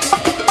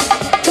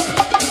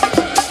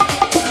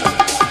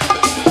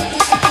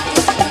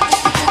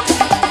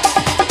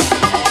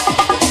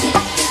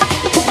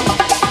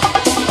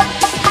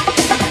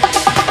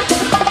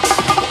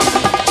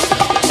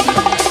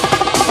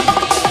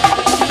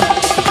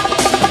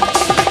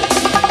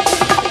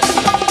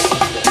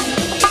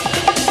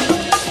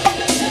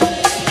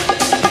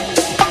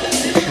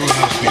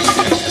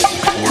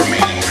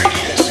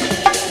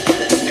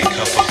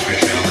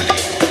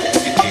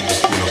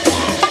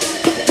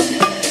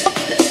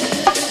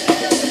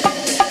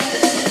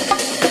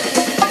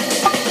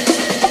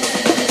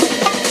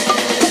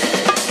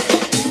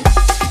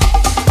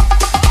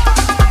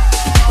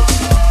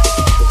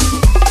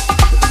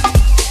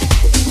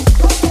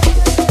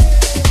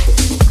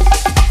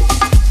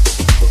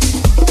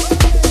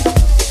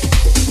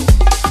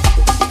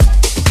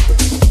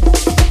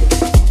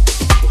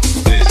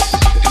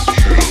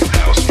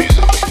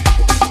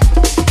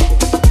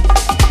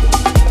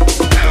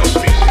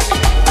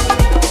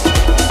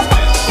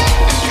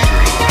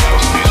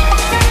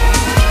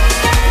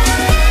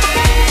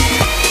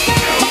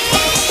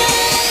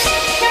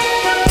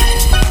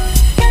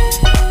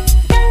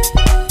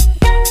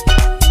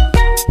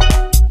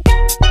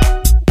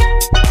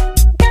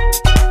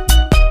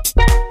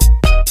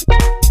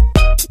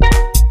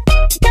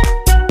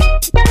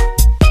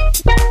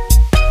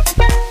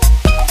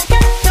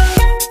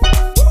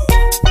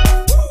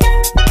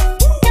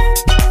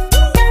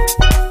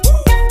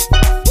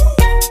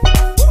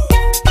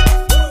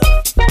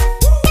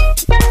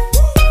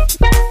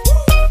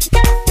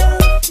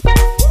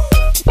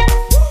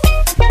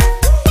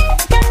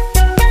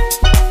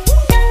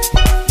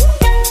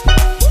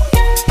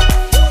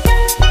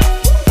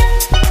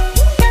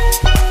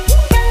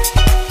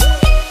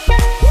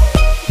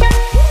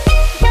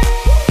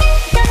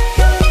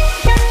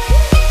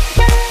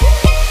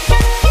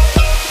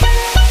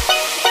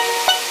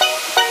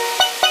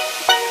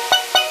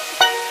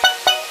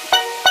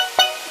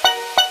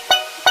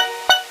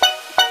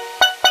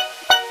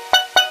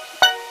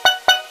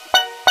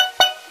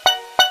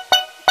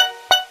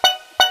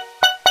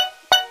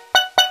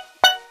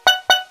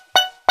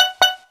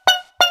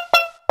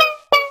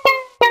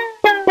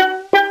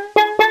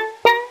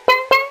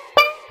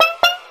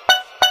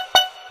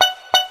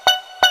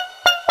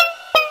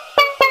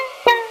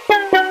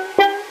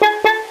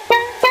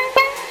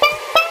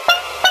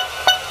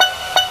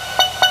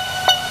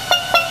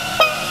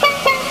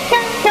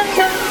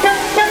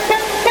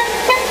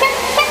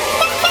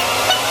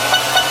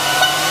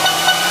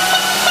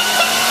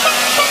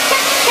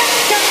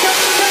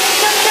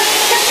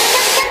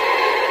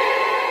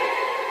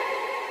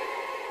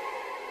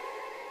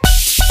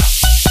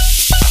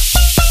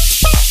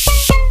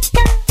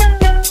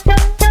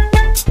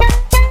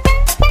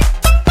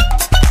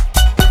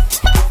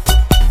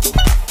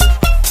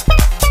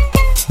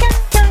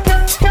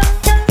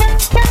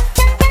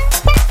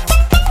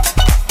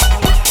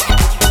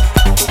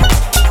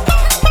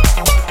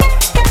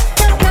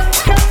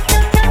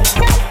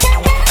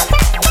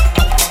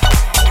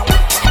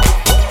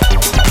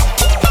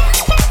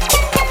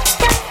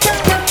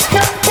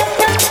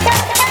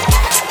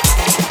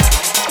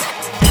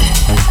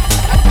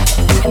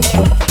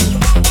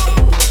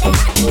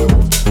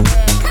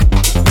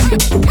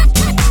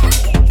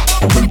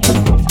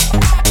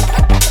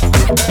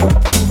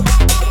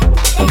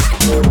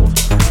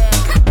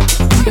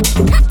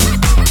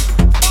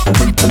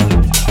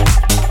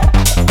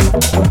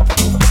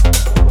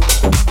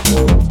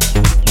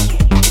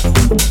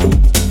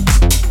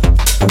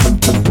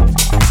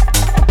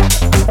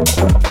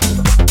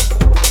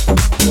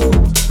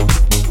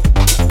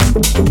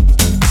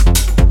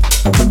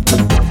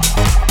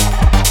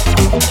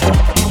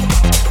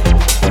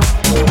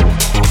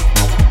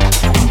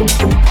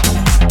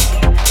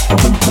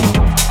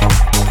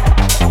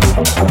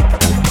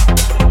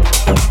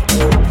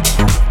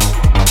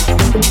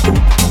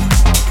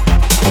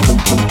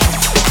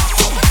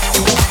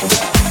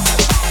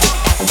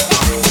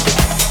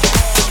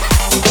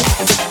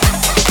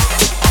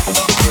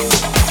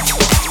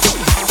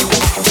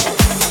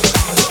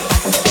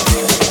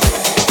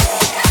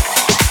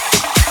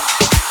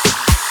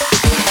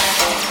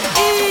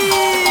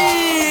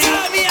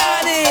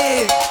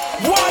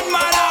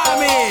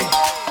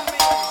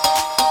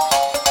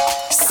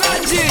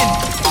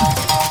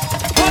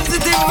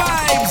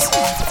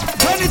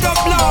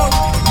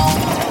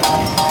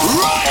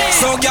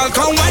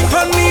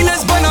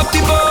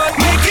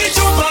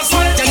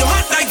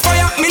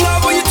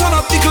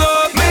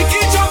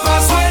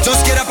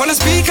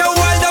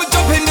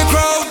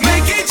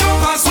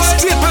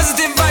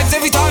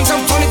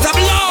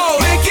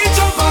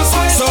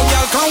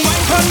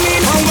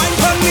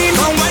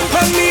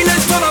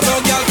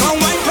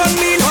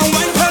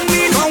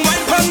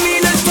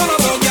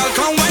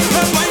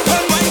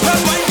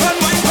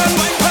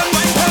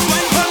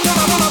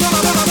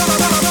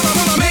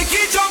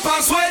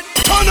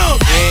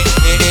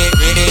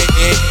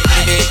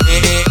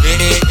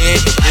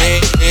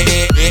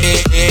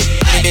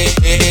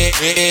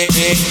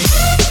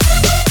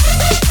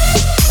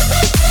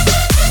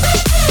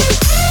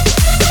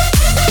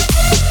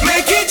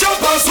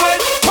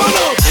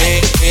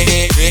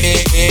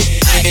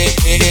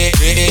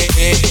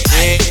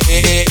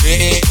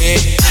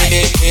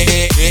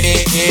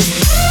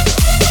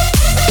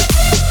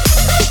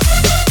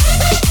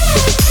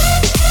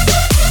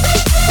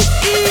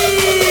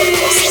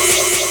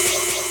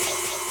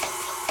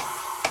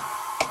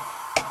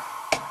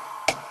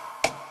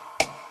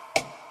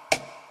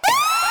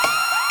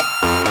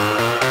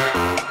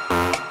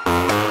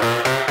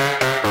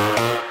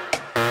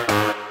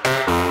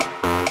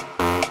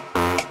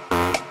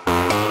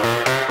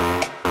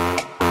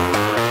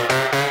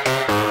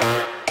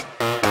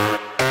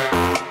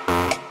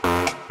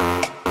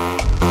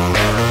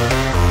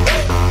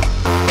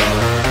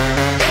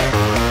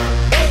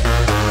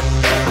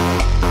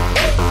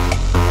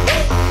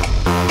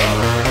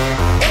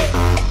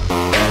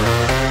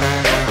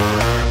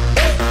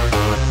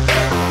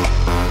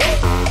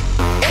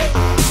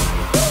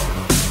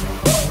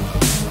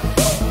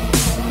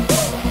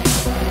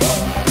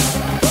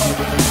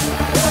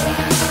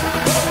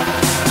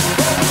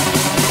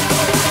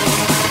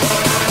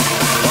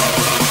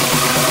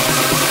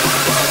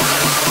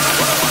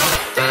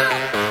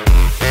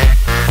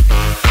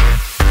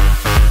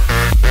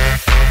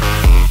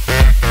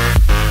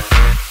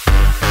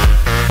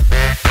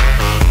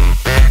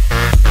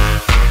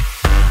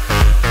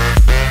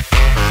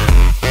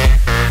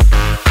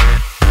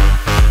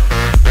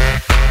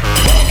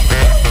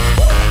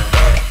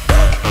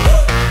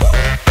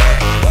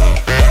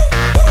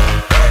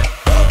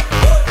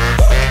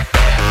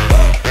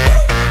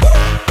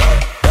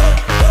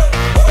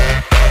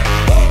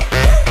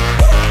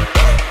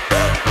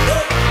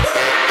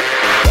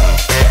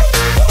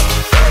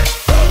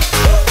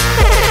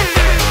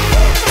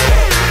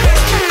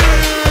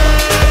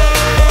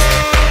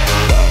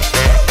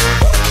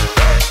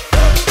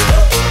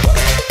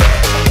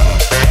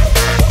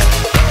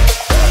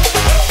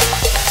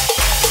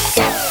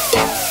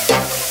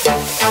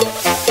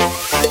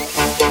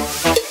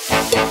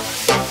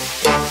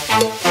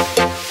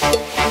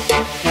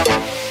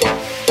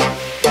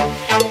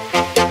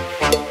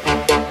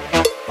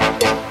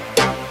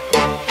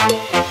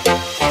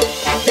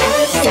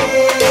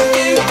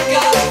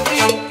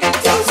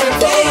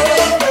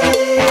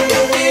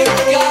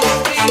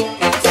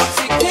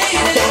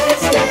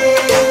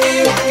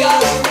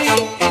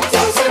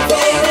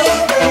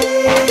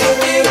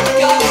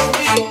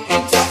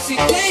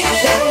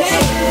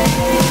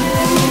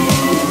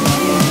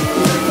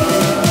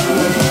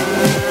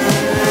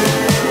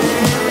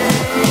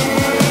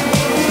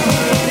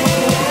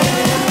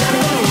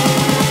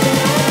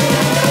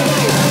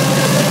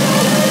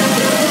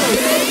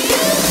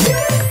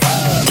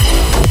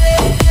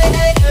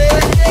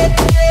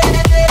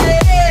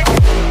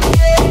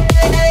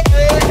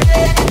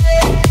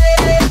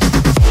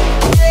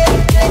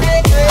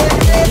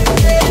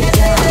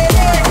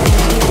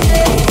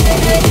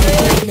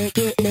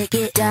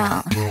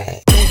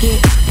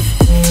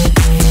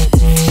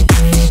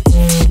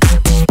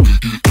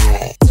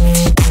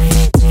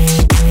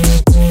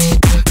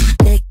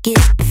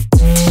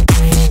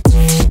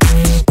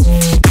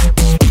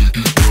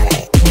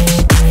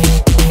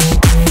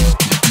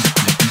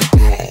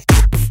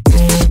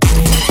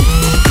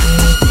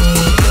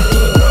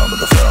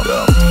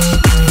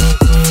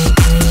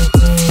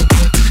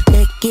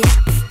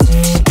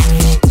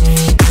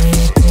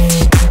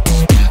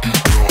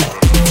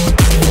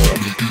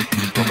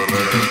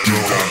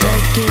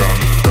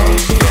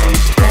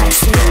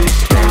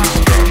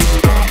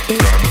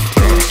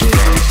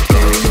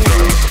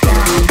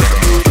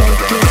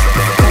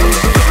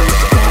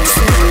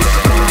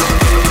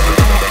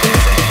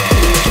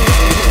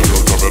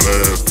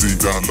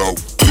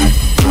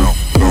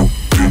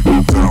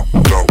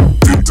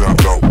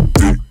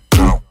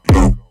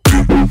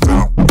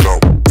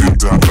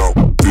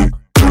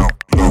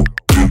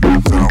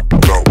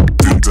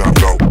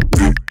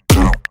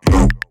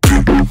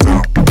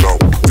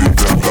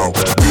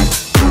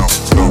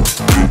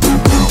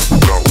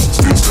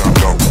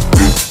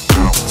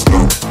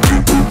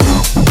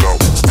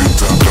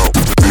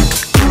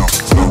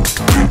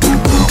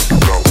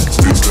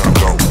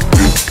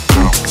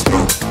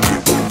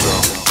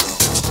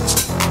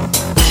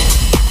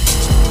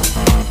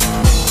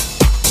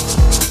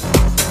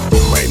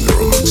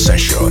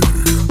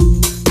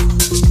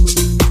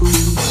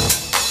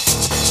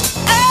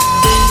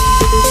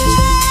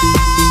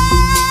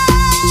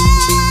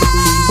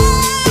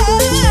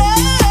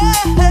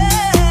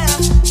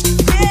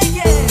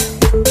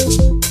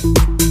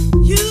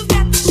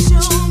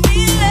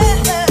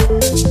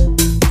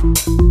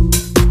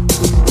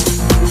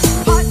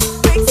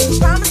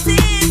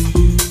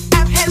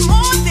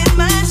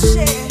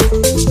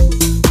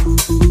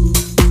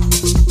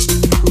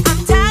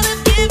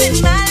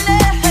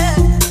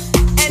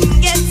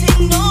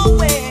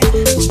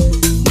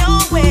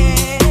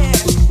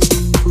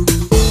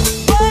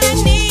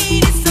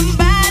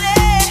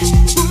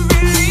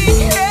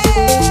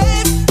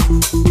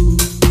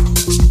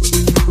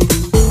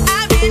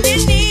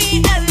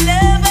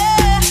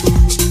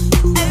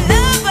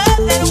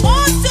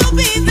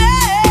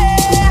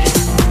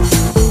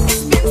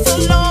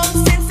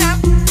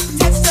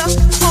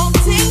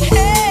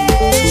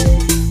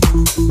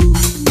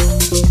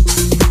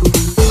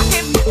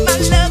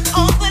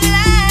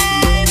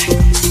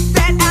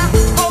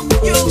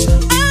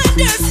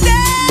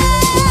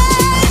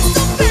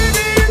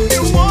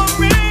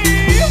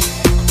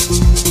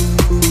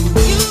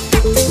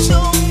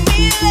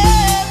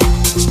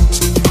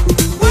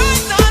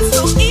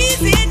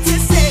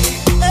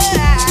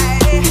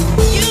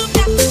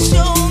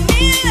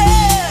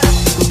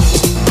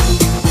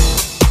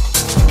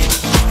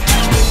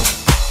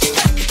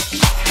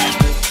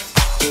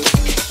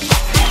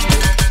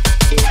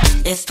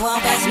 It's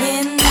 12 past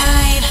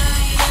midnight.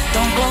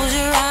 Don't close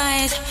your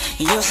eyes.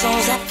 Your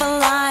soul's up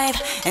alive,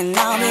 and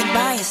I'll be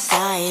by your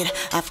side.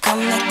 I've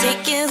come to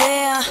take you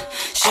there,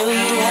 show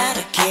you how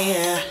to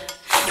care.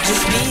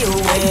 Just be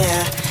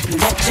aware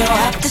that you'll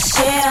have to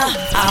share.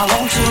 I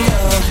want your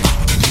love,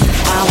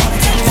 I want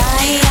it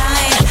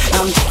tonight.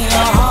 I'm taking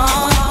your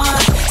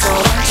heart, so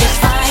don't you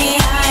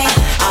fight.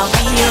 I'll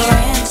be your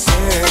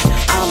answer,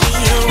 I'll be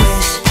your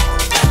wish,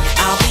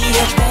 I'll be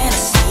your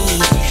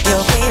fantasy,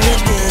 your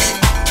favorite dish.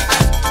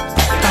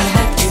 Come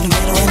back to the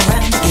middle and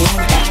round again.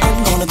 I'm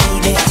gonna be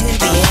there till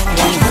the end,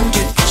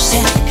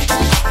 100%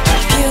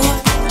 pure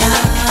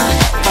love.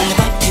 From the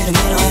back to the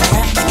middle and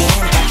round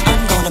again.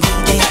 I'm gonna be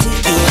there till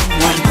the end,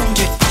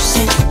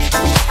 100%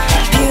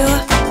 pure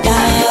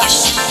love.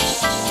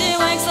 She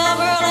wakes up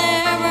early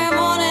every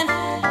morning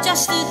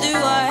just to do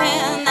her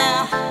hair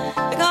now,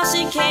 because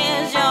she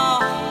cares, y'all.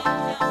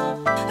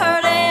 Her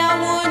day I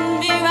wouldn't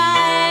be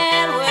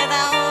right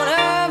without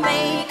her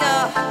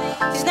makeup.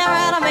 She's never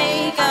had a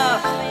makeup.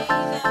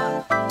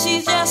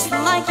 She's just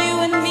like you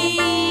and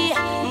me,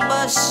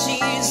 but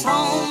she's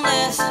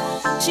homeless.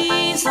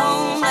 She's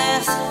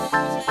homeless.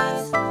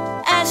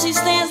 As she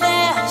stands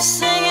there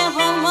singing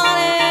for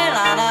money,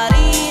 la da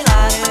dee la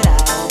dee da,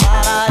 la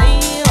da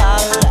dee la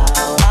dee da,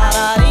 la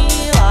da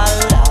dee la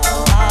dee da,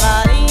 la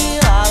da dee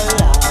la dee da,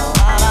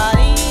 la da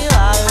dee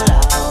la dee da,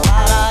 la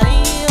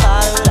da dee la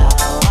dee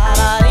da, la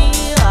da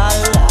dee la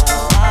dee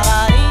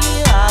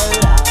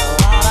da,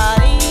 la da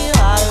dee la dee da, la da dee la dee da, la da dee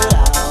la dee da,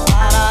 la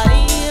da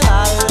dee la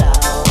dee da.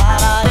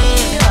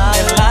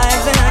 Their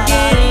lives and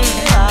again,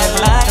 their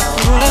lives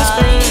full of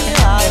screen.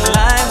 Their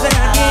lives and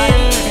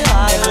again,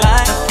 their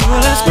lives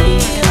full of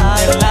screen.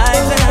 Their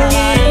lives and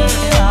again,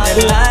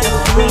 their lives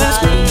full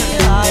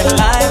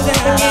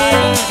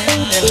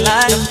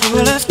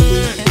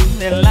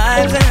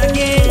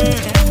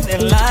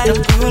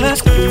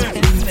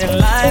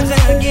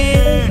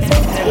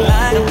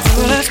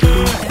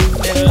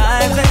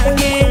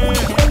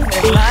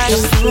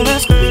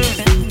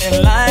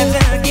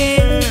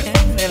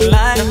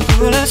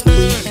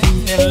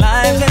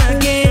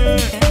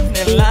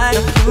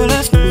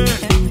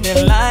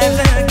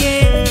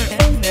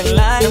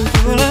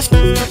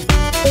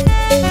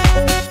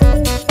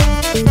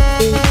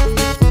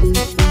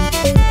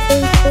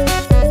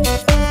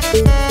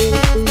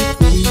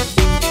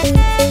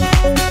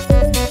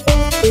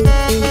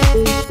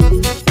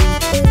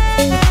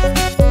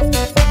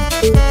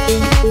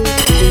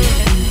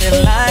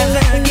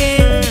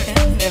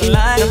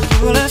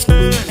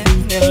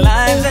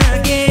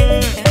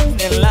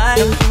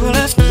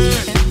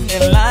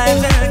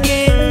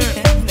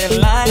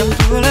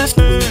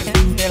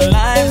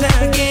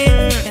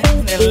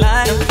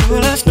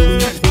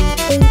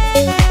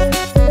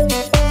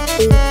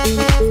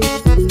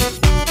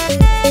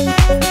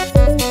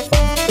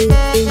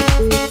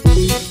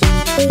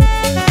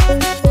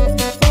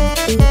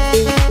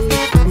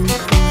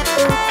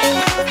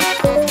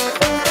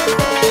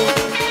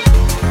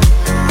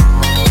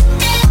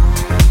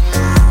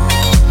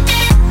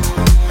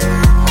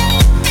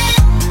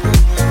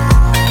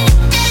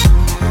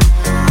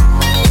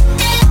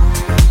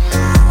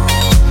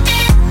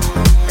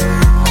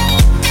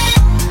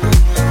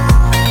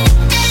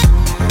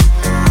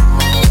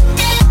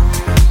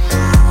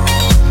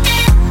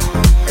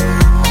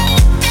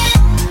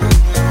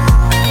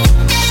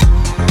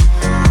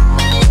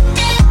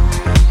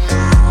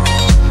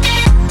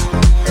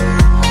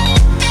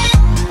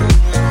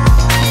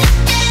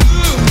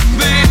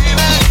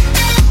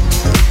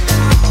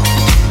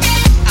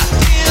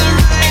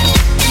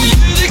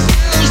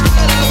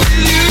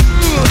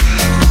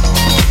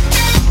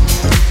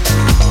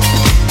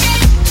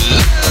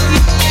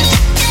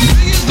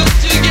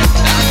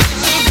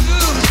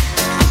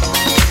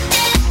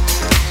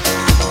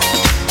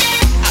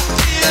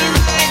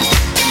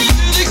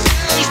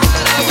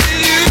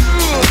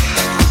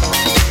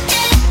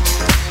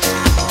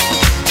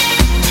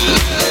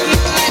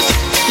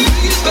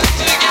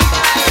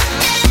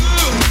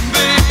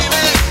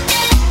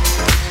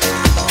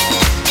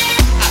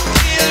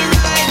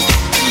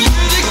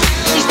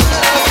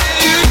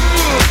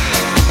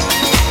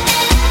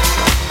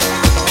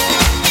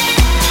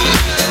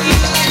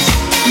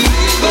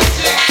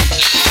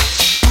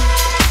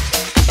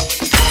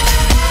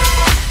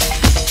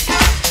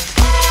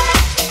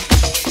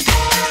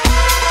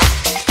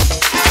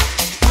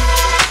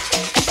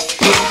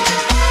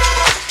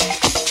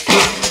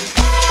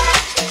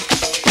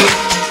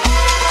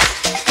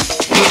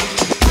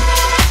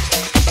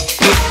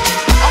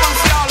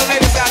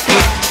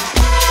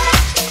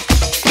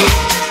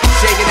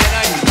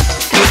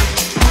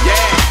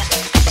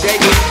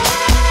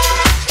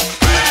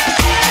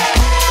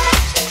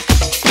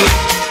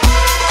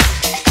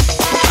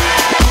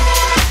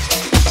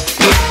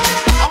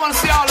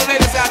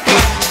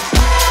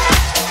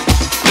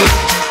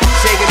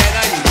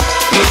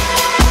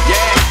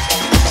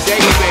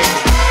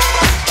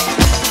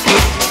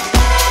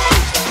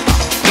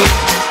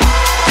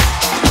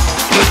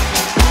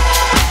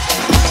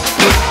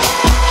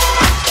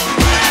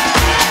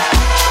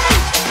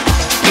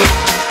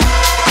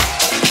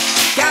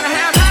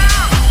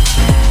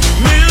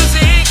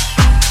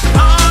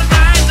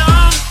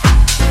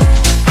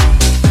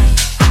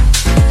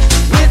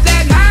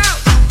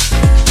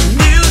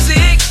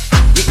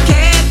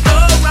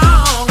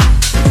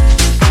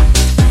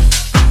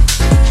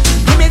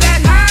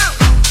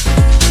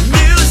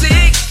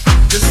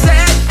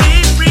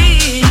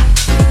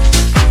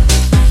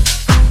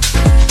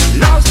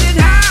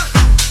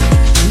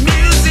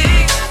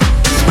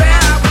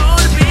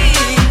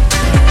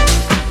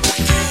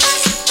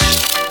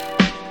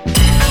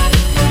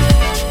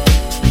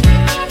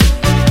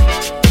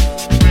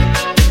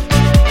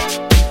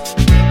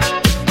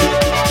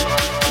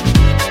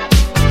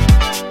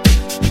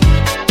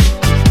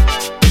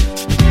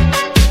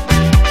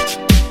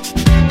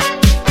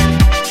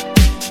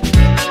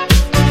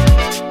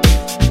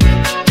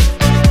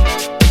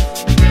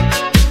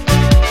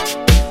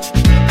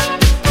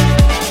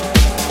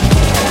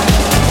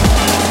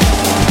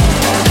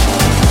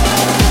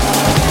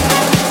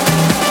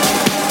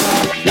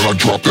I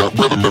drop that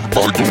rhythm,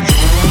 everybody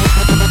goes.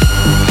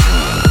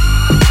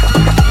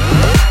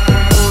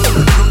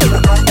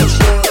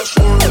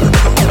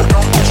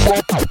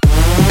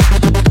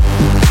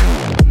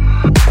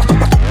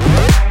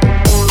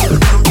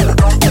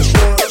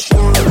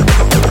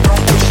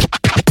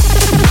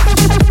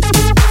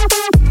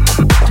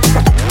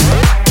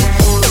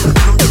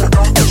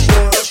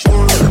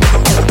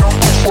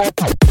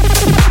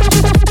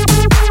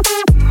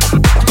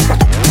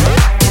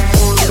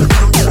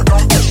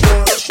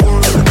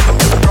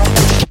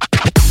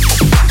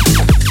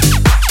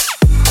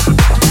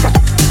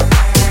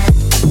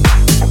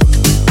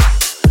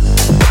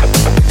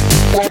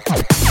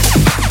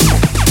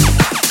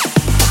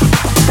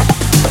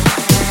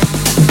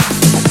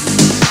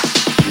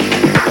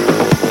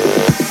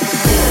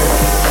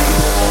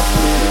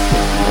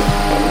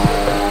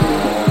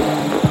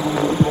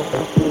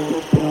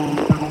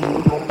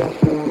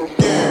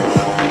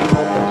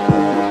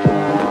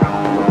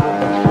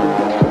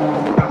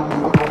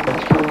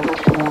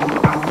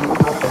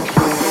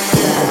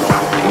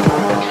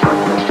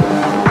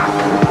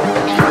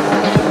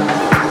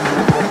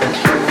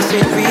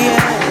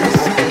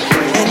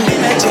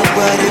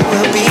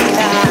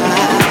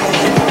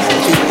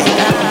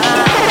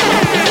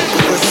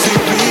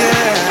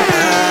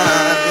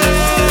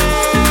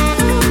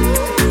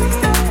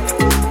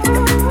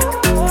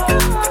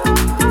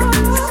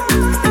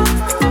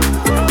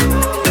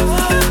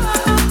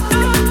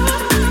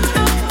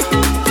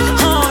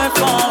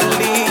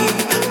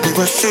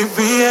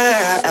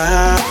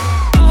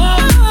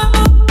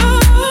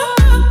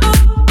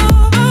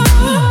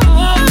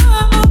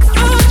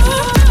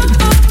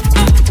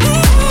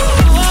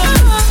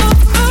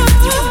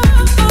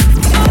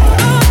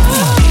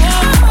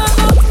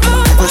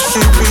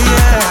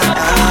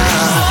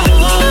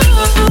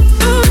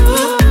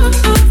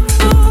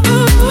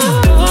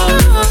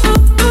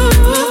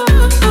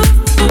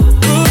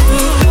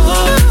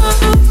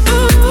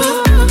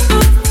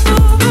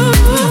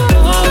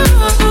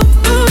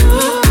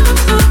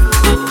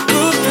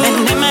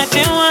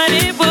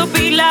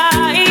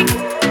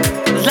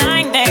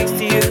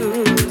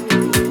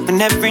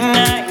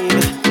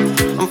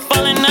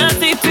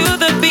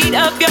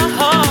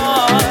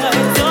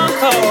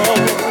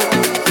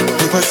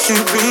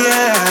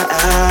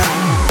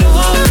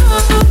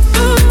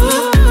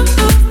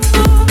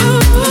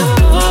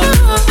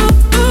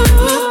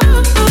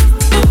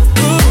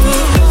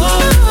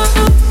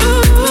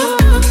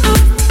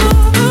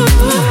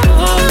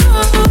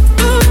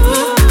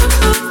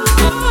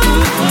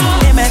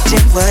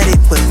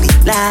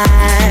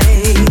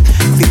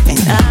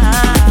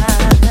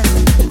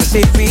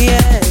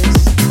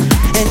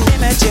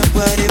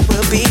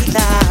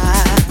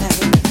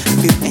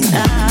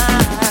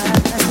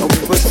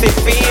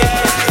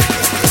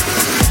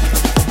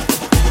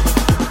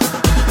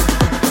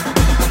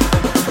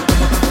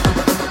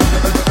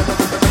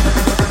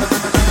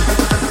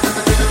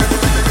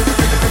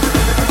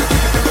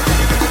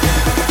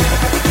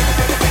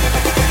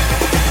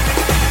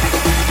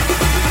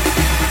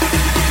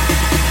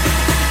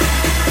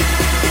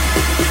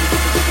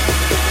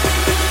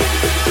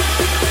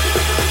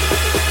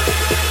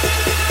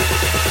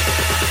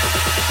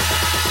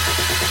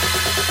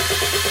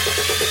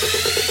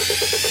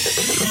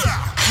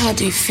 How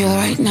do you feel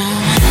right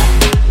now?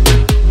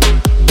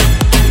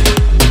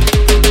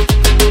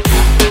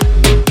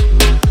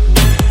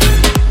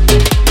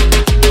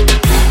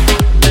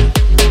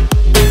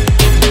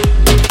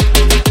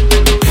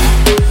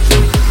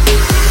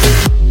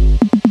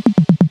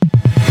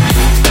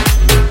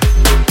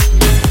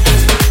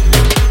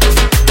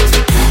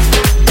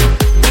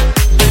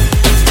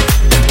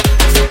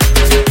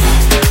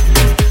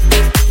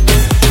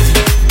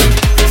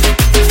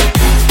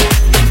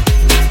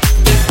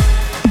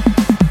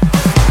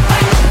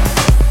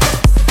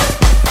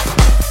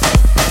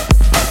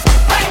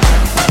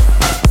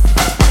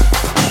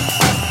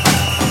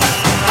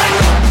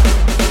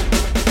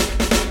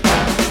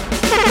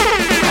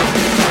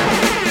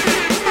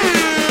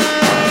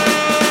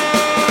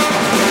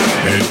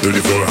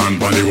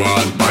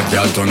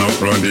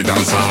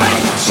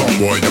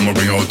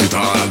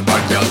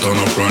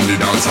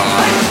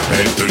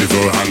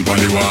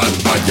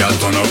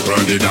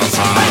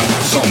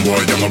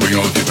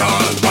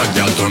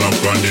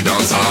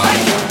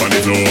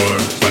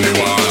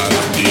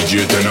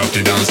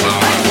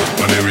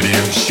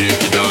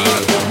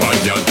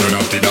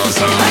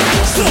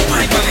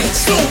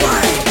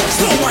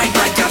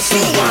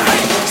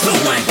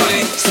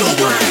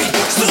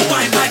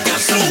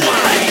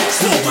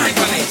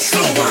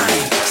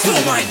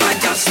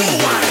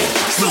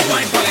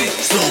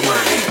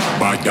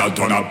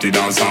 Turn up the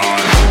dance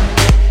hall.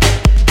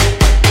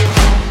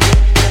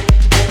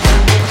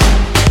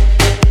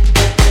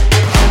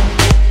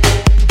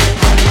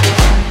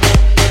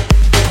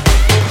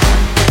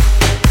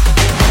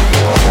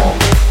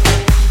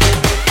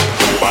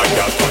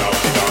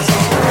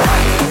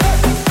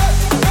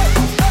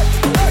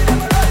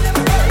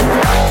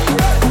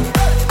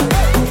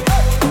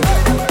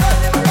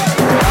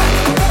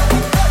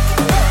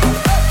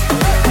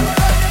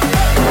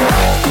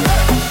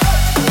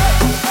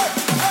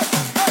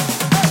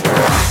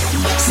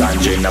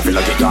 feel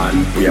like a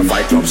gun. We a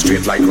fight club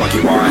straight like Rocky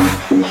One.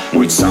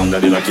 Which sound are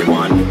the lucky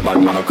one?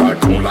 Batman a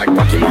cartoon like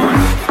Pokemon.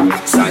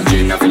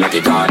 Sanjay, I feel like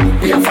a gun.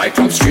 We a fight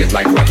club straight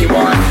like Rocky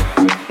One.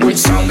 Which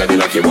sound are the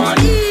lucky one?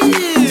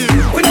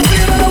 We don't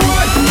feel on the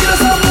one, you know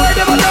some boy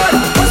never done.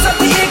 What's up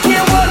the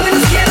AK-1, we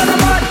don't scared on the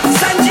mud.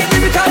 Sanjay,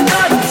 lyrical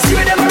done. See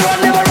me never run,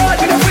 never run.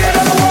 We don't feel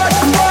on the one.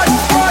 Run.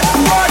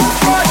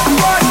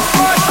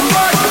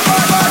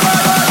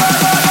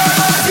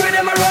 See me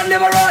never run,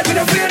 never run. We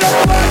don't feel on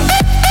the one.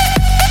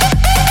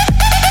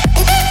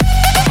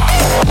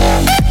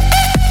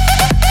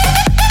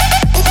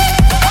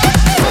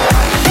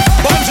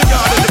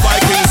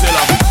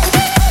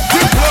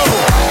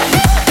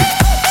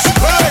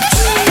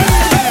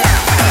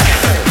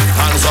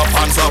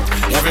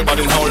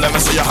 Everybody now, let me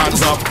see your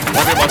hands up.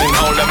 Everybody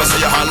now, let me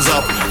see your hands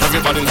up.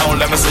 Everybody now,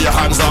 let me see your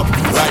hands up.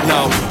 Right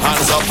now,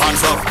 hands up,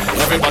 hands up.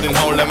 Everybody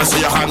now, let me see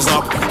your hands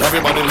up.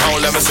 Everybody now,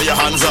 let me see your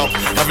hands up.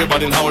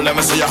 Everybody now, let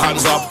me see your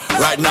hands up.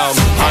 Right now,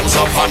 hands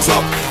up, hands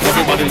up.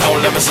 Everybody now,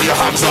 let me see your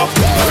hands up.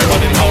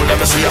 Everybody now, let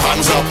me see your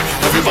hands up.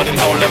 Everybody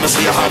now, let me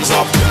see your hands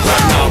up.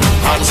 Right now,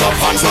 hands up,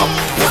 hands up.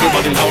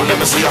 Everybody now, let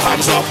me see your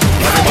hands up.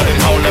 Everybody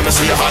now, let me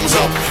see your hands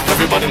up.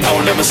 Everybody now,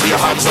 let me see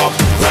your hands up.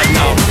 Right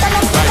now,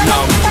 right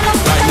now,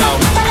 right now.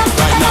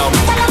 Right now,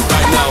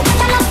 right now,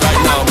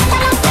 right now,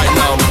 right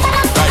now,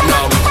 right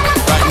now,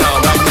 right now,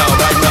 right now, right now,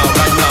 right now,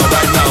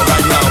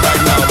 right now,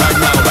 right now, right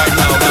now, right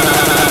now, right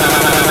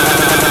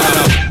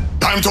now.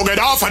 Time to get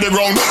off of the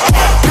ground.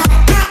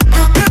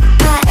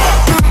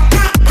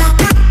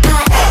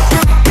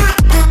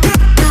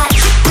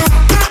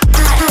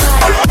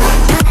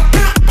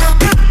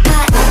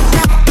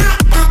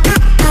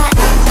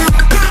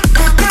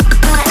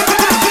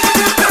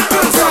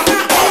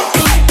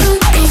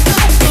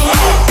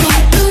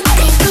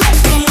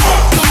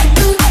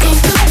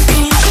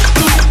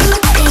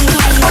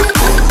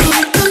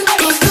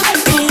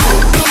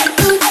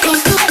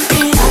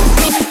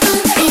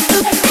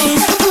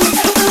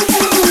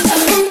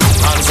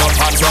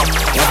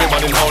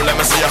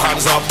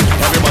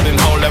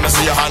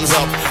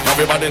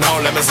 Everybody now,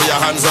 let me see your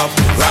hands up.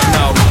 Right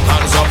now,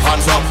 hands up,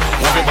 hands up.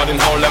 Everybody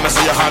now, let me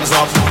see your hands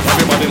up.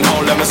 Everybody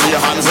now, let me see your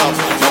hands up.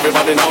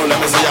 Everybody now, let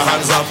me see your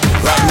hands up.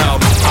 Right now,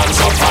 hands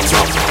up, hands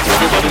up.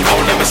 Everybody now,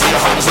 let me see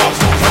your hands up.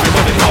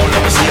 Everybody now,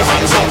 let me see your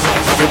hands up.